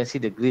 That's why you can see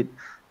the grid.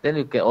 Then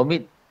you can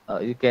omit,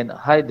 you can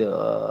hide the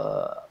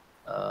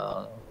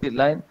grid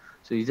line.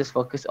 So you just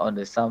focus on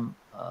the some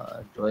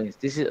drawings.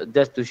 This is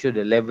just to show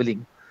the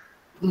leveling.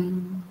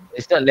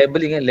 It's not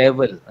labeling,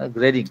 level,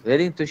 grading.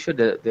 Grading to show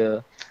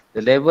the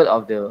level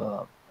of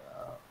the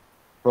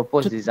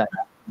proposed design.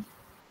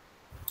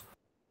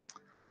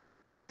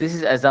 This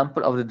is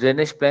example of the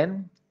drainage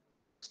plan.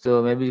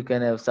 So maybe you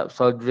can have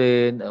subsoil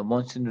drain, a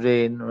monsoon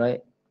drain,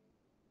 right?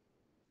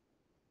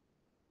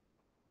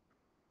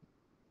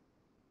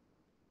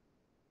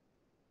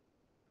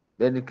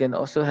 Then you can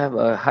also have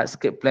a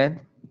hardscape plan.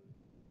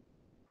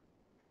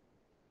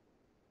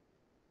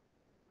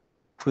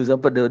 For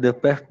example, the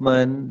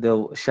pavement,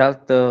 the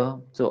shelter,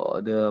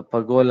 so the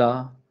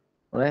pergola,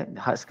 right?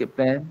 The hardscape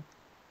plan.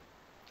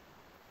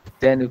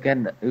 Then you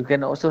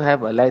can also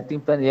have a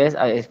lighting plan. Yes,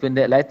 I explained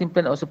that. Lighting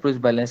plan also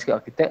produced by landscape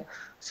architect.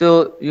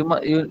 So you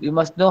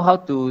must know how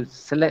to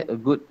select a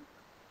good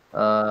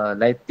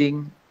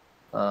lighting,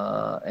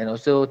 and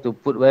also to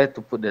put where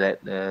to put the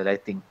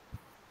lighting.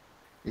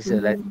 This is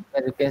a lighting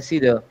plan. You can see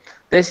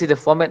the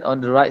format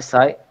on the right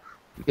side.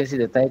 You can see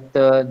the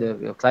title,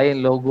 the client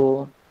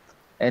logo,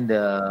 and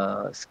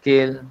the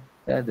scale,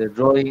 the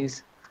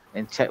drawings,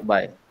 and check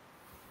by.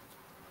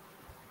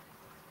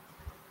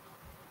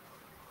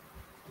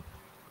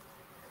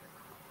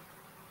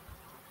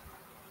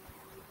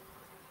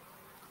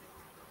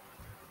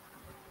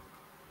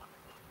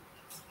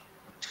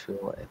 Show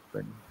what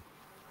happened.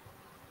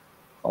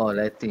 Oh,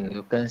 lighting.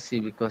 You can see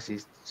because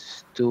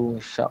it's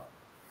too sharp.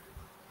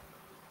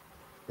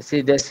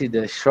 See, that's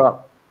the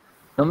shrub.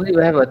 Normally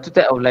we have two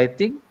type of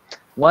lighting.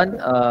 One,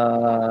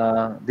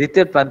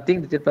 detail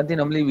planting. Detail planting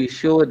normally we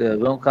show the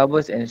ground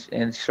covers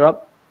and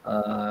shrub,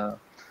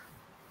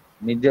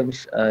 medium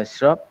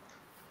shrub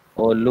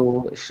or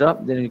low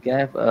shrub. Then we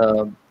can have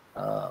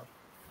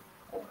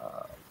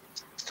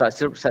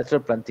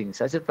structural planting.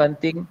 Structural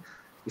planting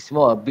is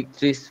more of big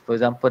trees. For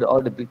example,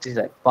 all the big trees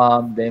like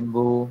palm,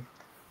 bamboo,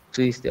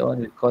 trees, that one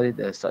we call it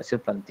the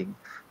structural planting.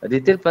 A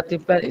detail planting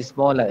plan is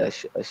more like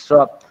a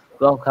shrub,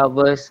 ground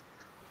covers.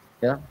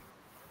 Yeah.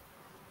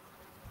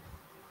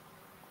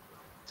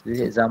 So this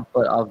is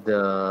example of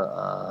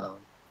the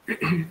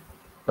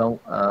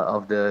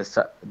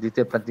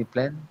detailed planting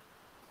plan.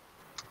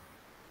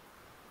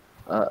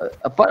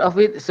 Apart of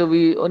it, so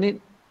we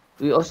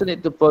also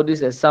need to produce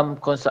some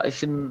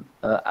construction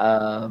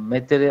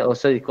material, or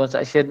sorry,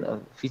 construction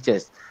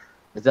features.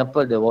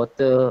 Example, the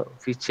water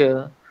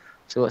feature.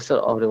 So what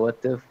sort of the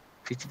water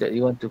feature that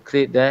you want to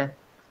create there,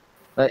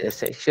 right? A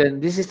section.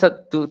 This is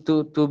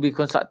to be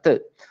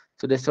constructed.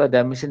 So that's why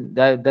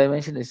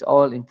dimension is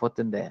all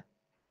important there.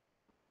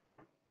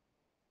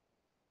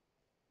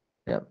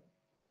 Yeah.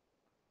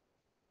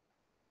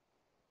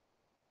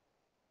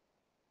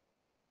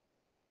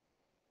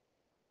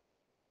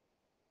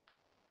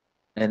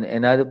 And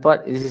another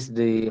part is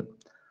the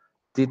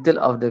detail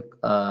of the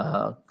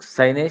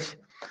signage.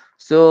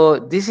 So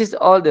this is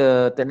all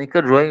the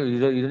technical drawing. You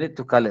don't need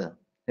to color,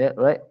 yeah,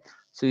 right?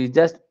 So you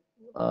just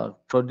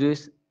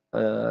produce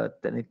a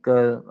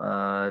technical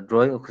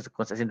drawing or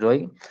construction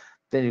drawing.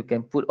 Then you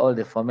can put all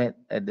the format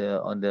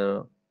on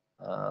the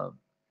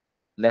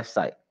left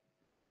side.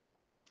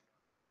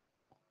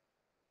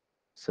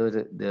 So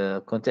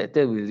the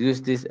contractor will use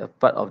this as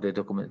part of the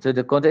document. So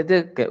the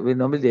contractor will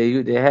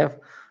normally they have,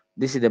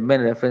 this is the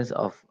main reference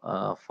of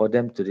for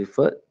them to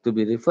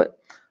be referred.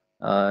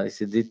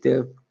 It's a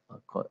detailed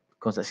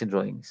construction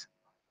drawings.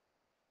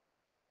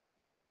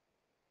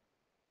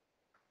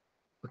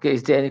 Okay,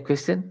 is there any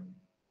question?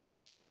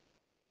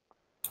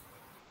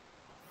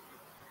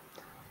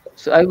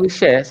 So I will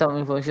share some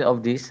information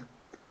of this.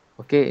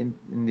 okay, in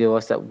the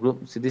WhatsApp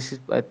group. So this is,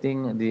 I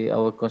think,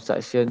 our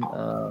construction.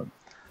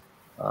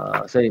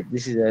 Sorry,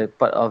 this is a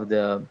part of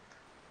the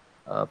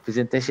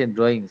presentation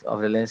drawings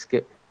of the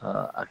landscape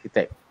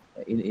architect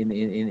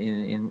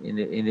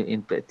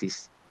in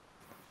practice.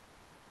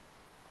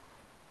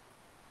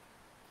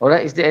 All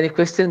right, is there any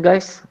question,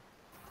 guys?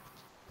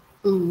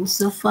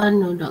 So far,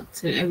 no,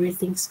 doctor.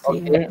 Everything's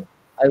clear. Okay,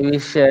 I will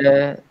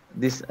share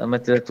this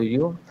material to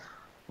you.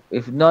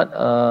 If not,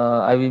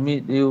 I will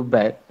meet you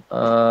back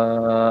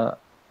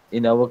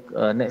in our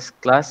next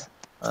class.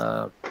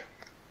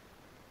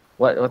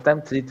 What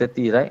time?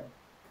 3:30, right?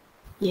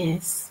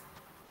 Yes.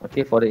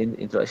 Okay, for the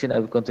introduction, I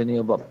will continue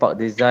about park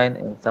design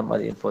and some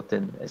other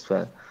important as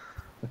well.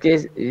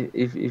 Okay,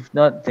 if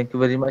not, thank you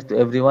very much to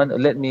everyone.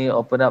 Let me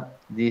open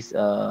up this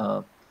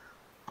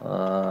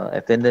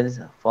attendance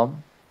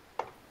form.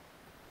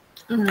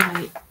 All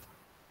right.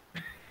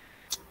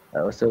 I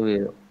also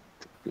will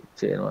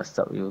picture and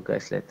WhatsApp you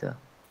guys later.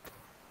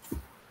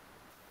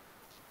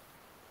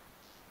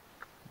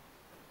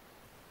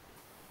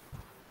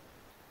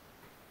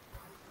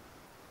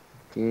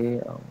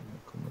 Okay,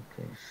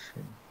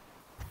 communication.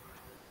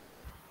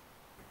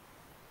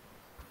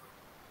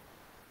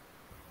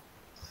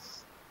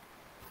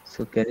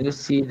 So can you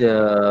see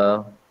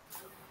the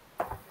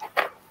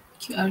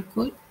QR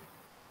code?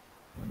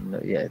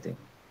 not yet, I think.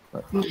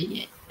 Not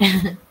yet.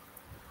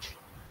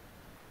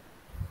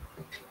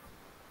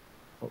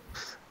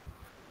 Oops.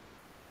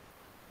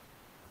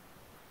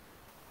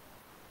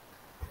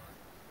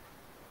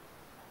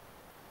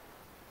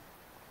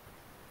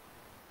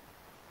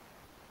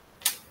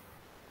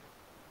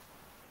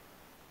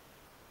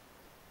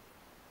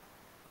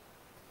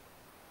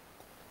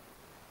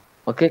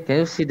 Okay, can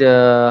you see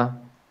the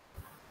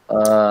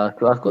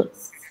QR code?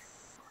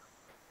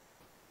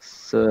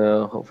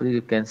 So hopefully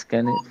you can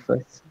scan it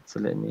first.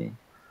 So let me.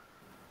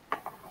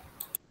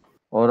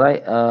 All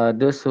right,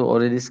 those who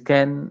already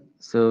scanned,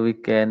 so you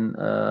can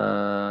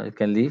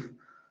leave.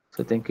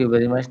 So thank you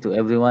very much to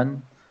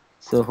everyone.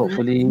 So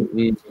hopefully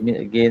we meet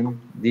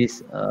again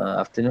this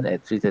afternoon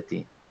at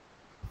 3:30.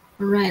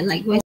 All right. Likewise.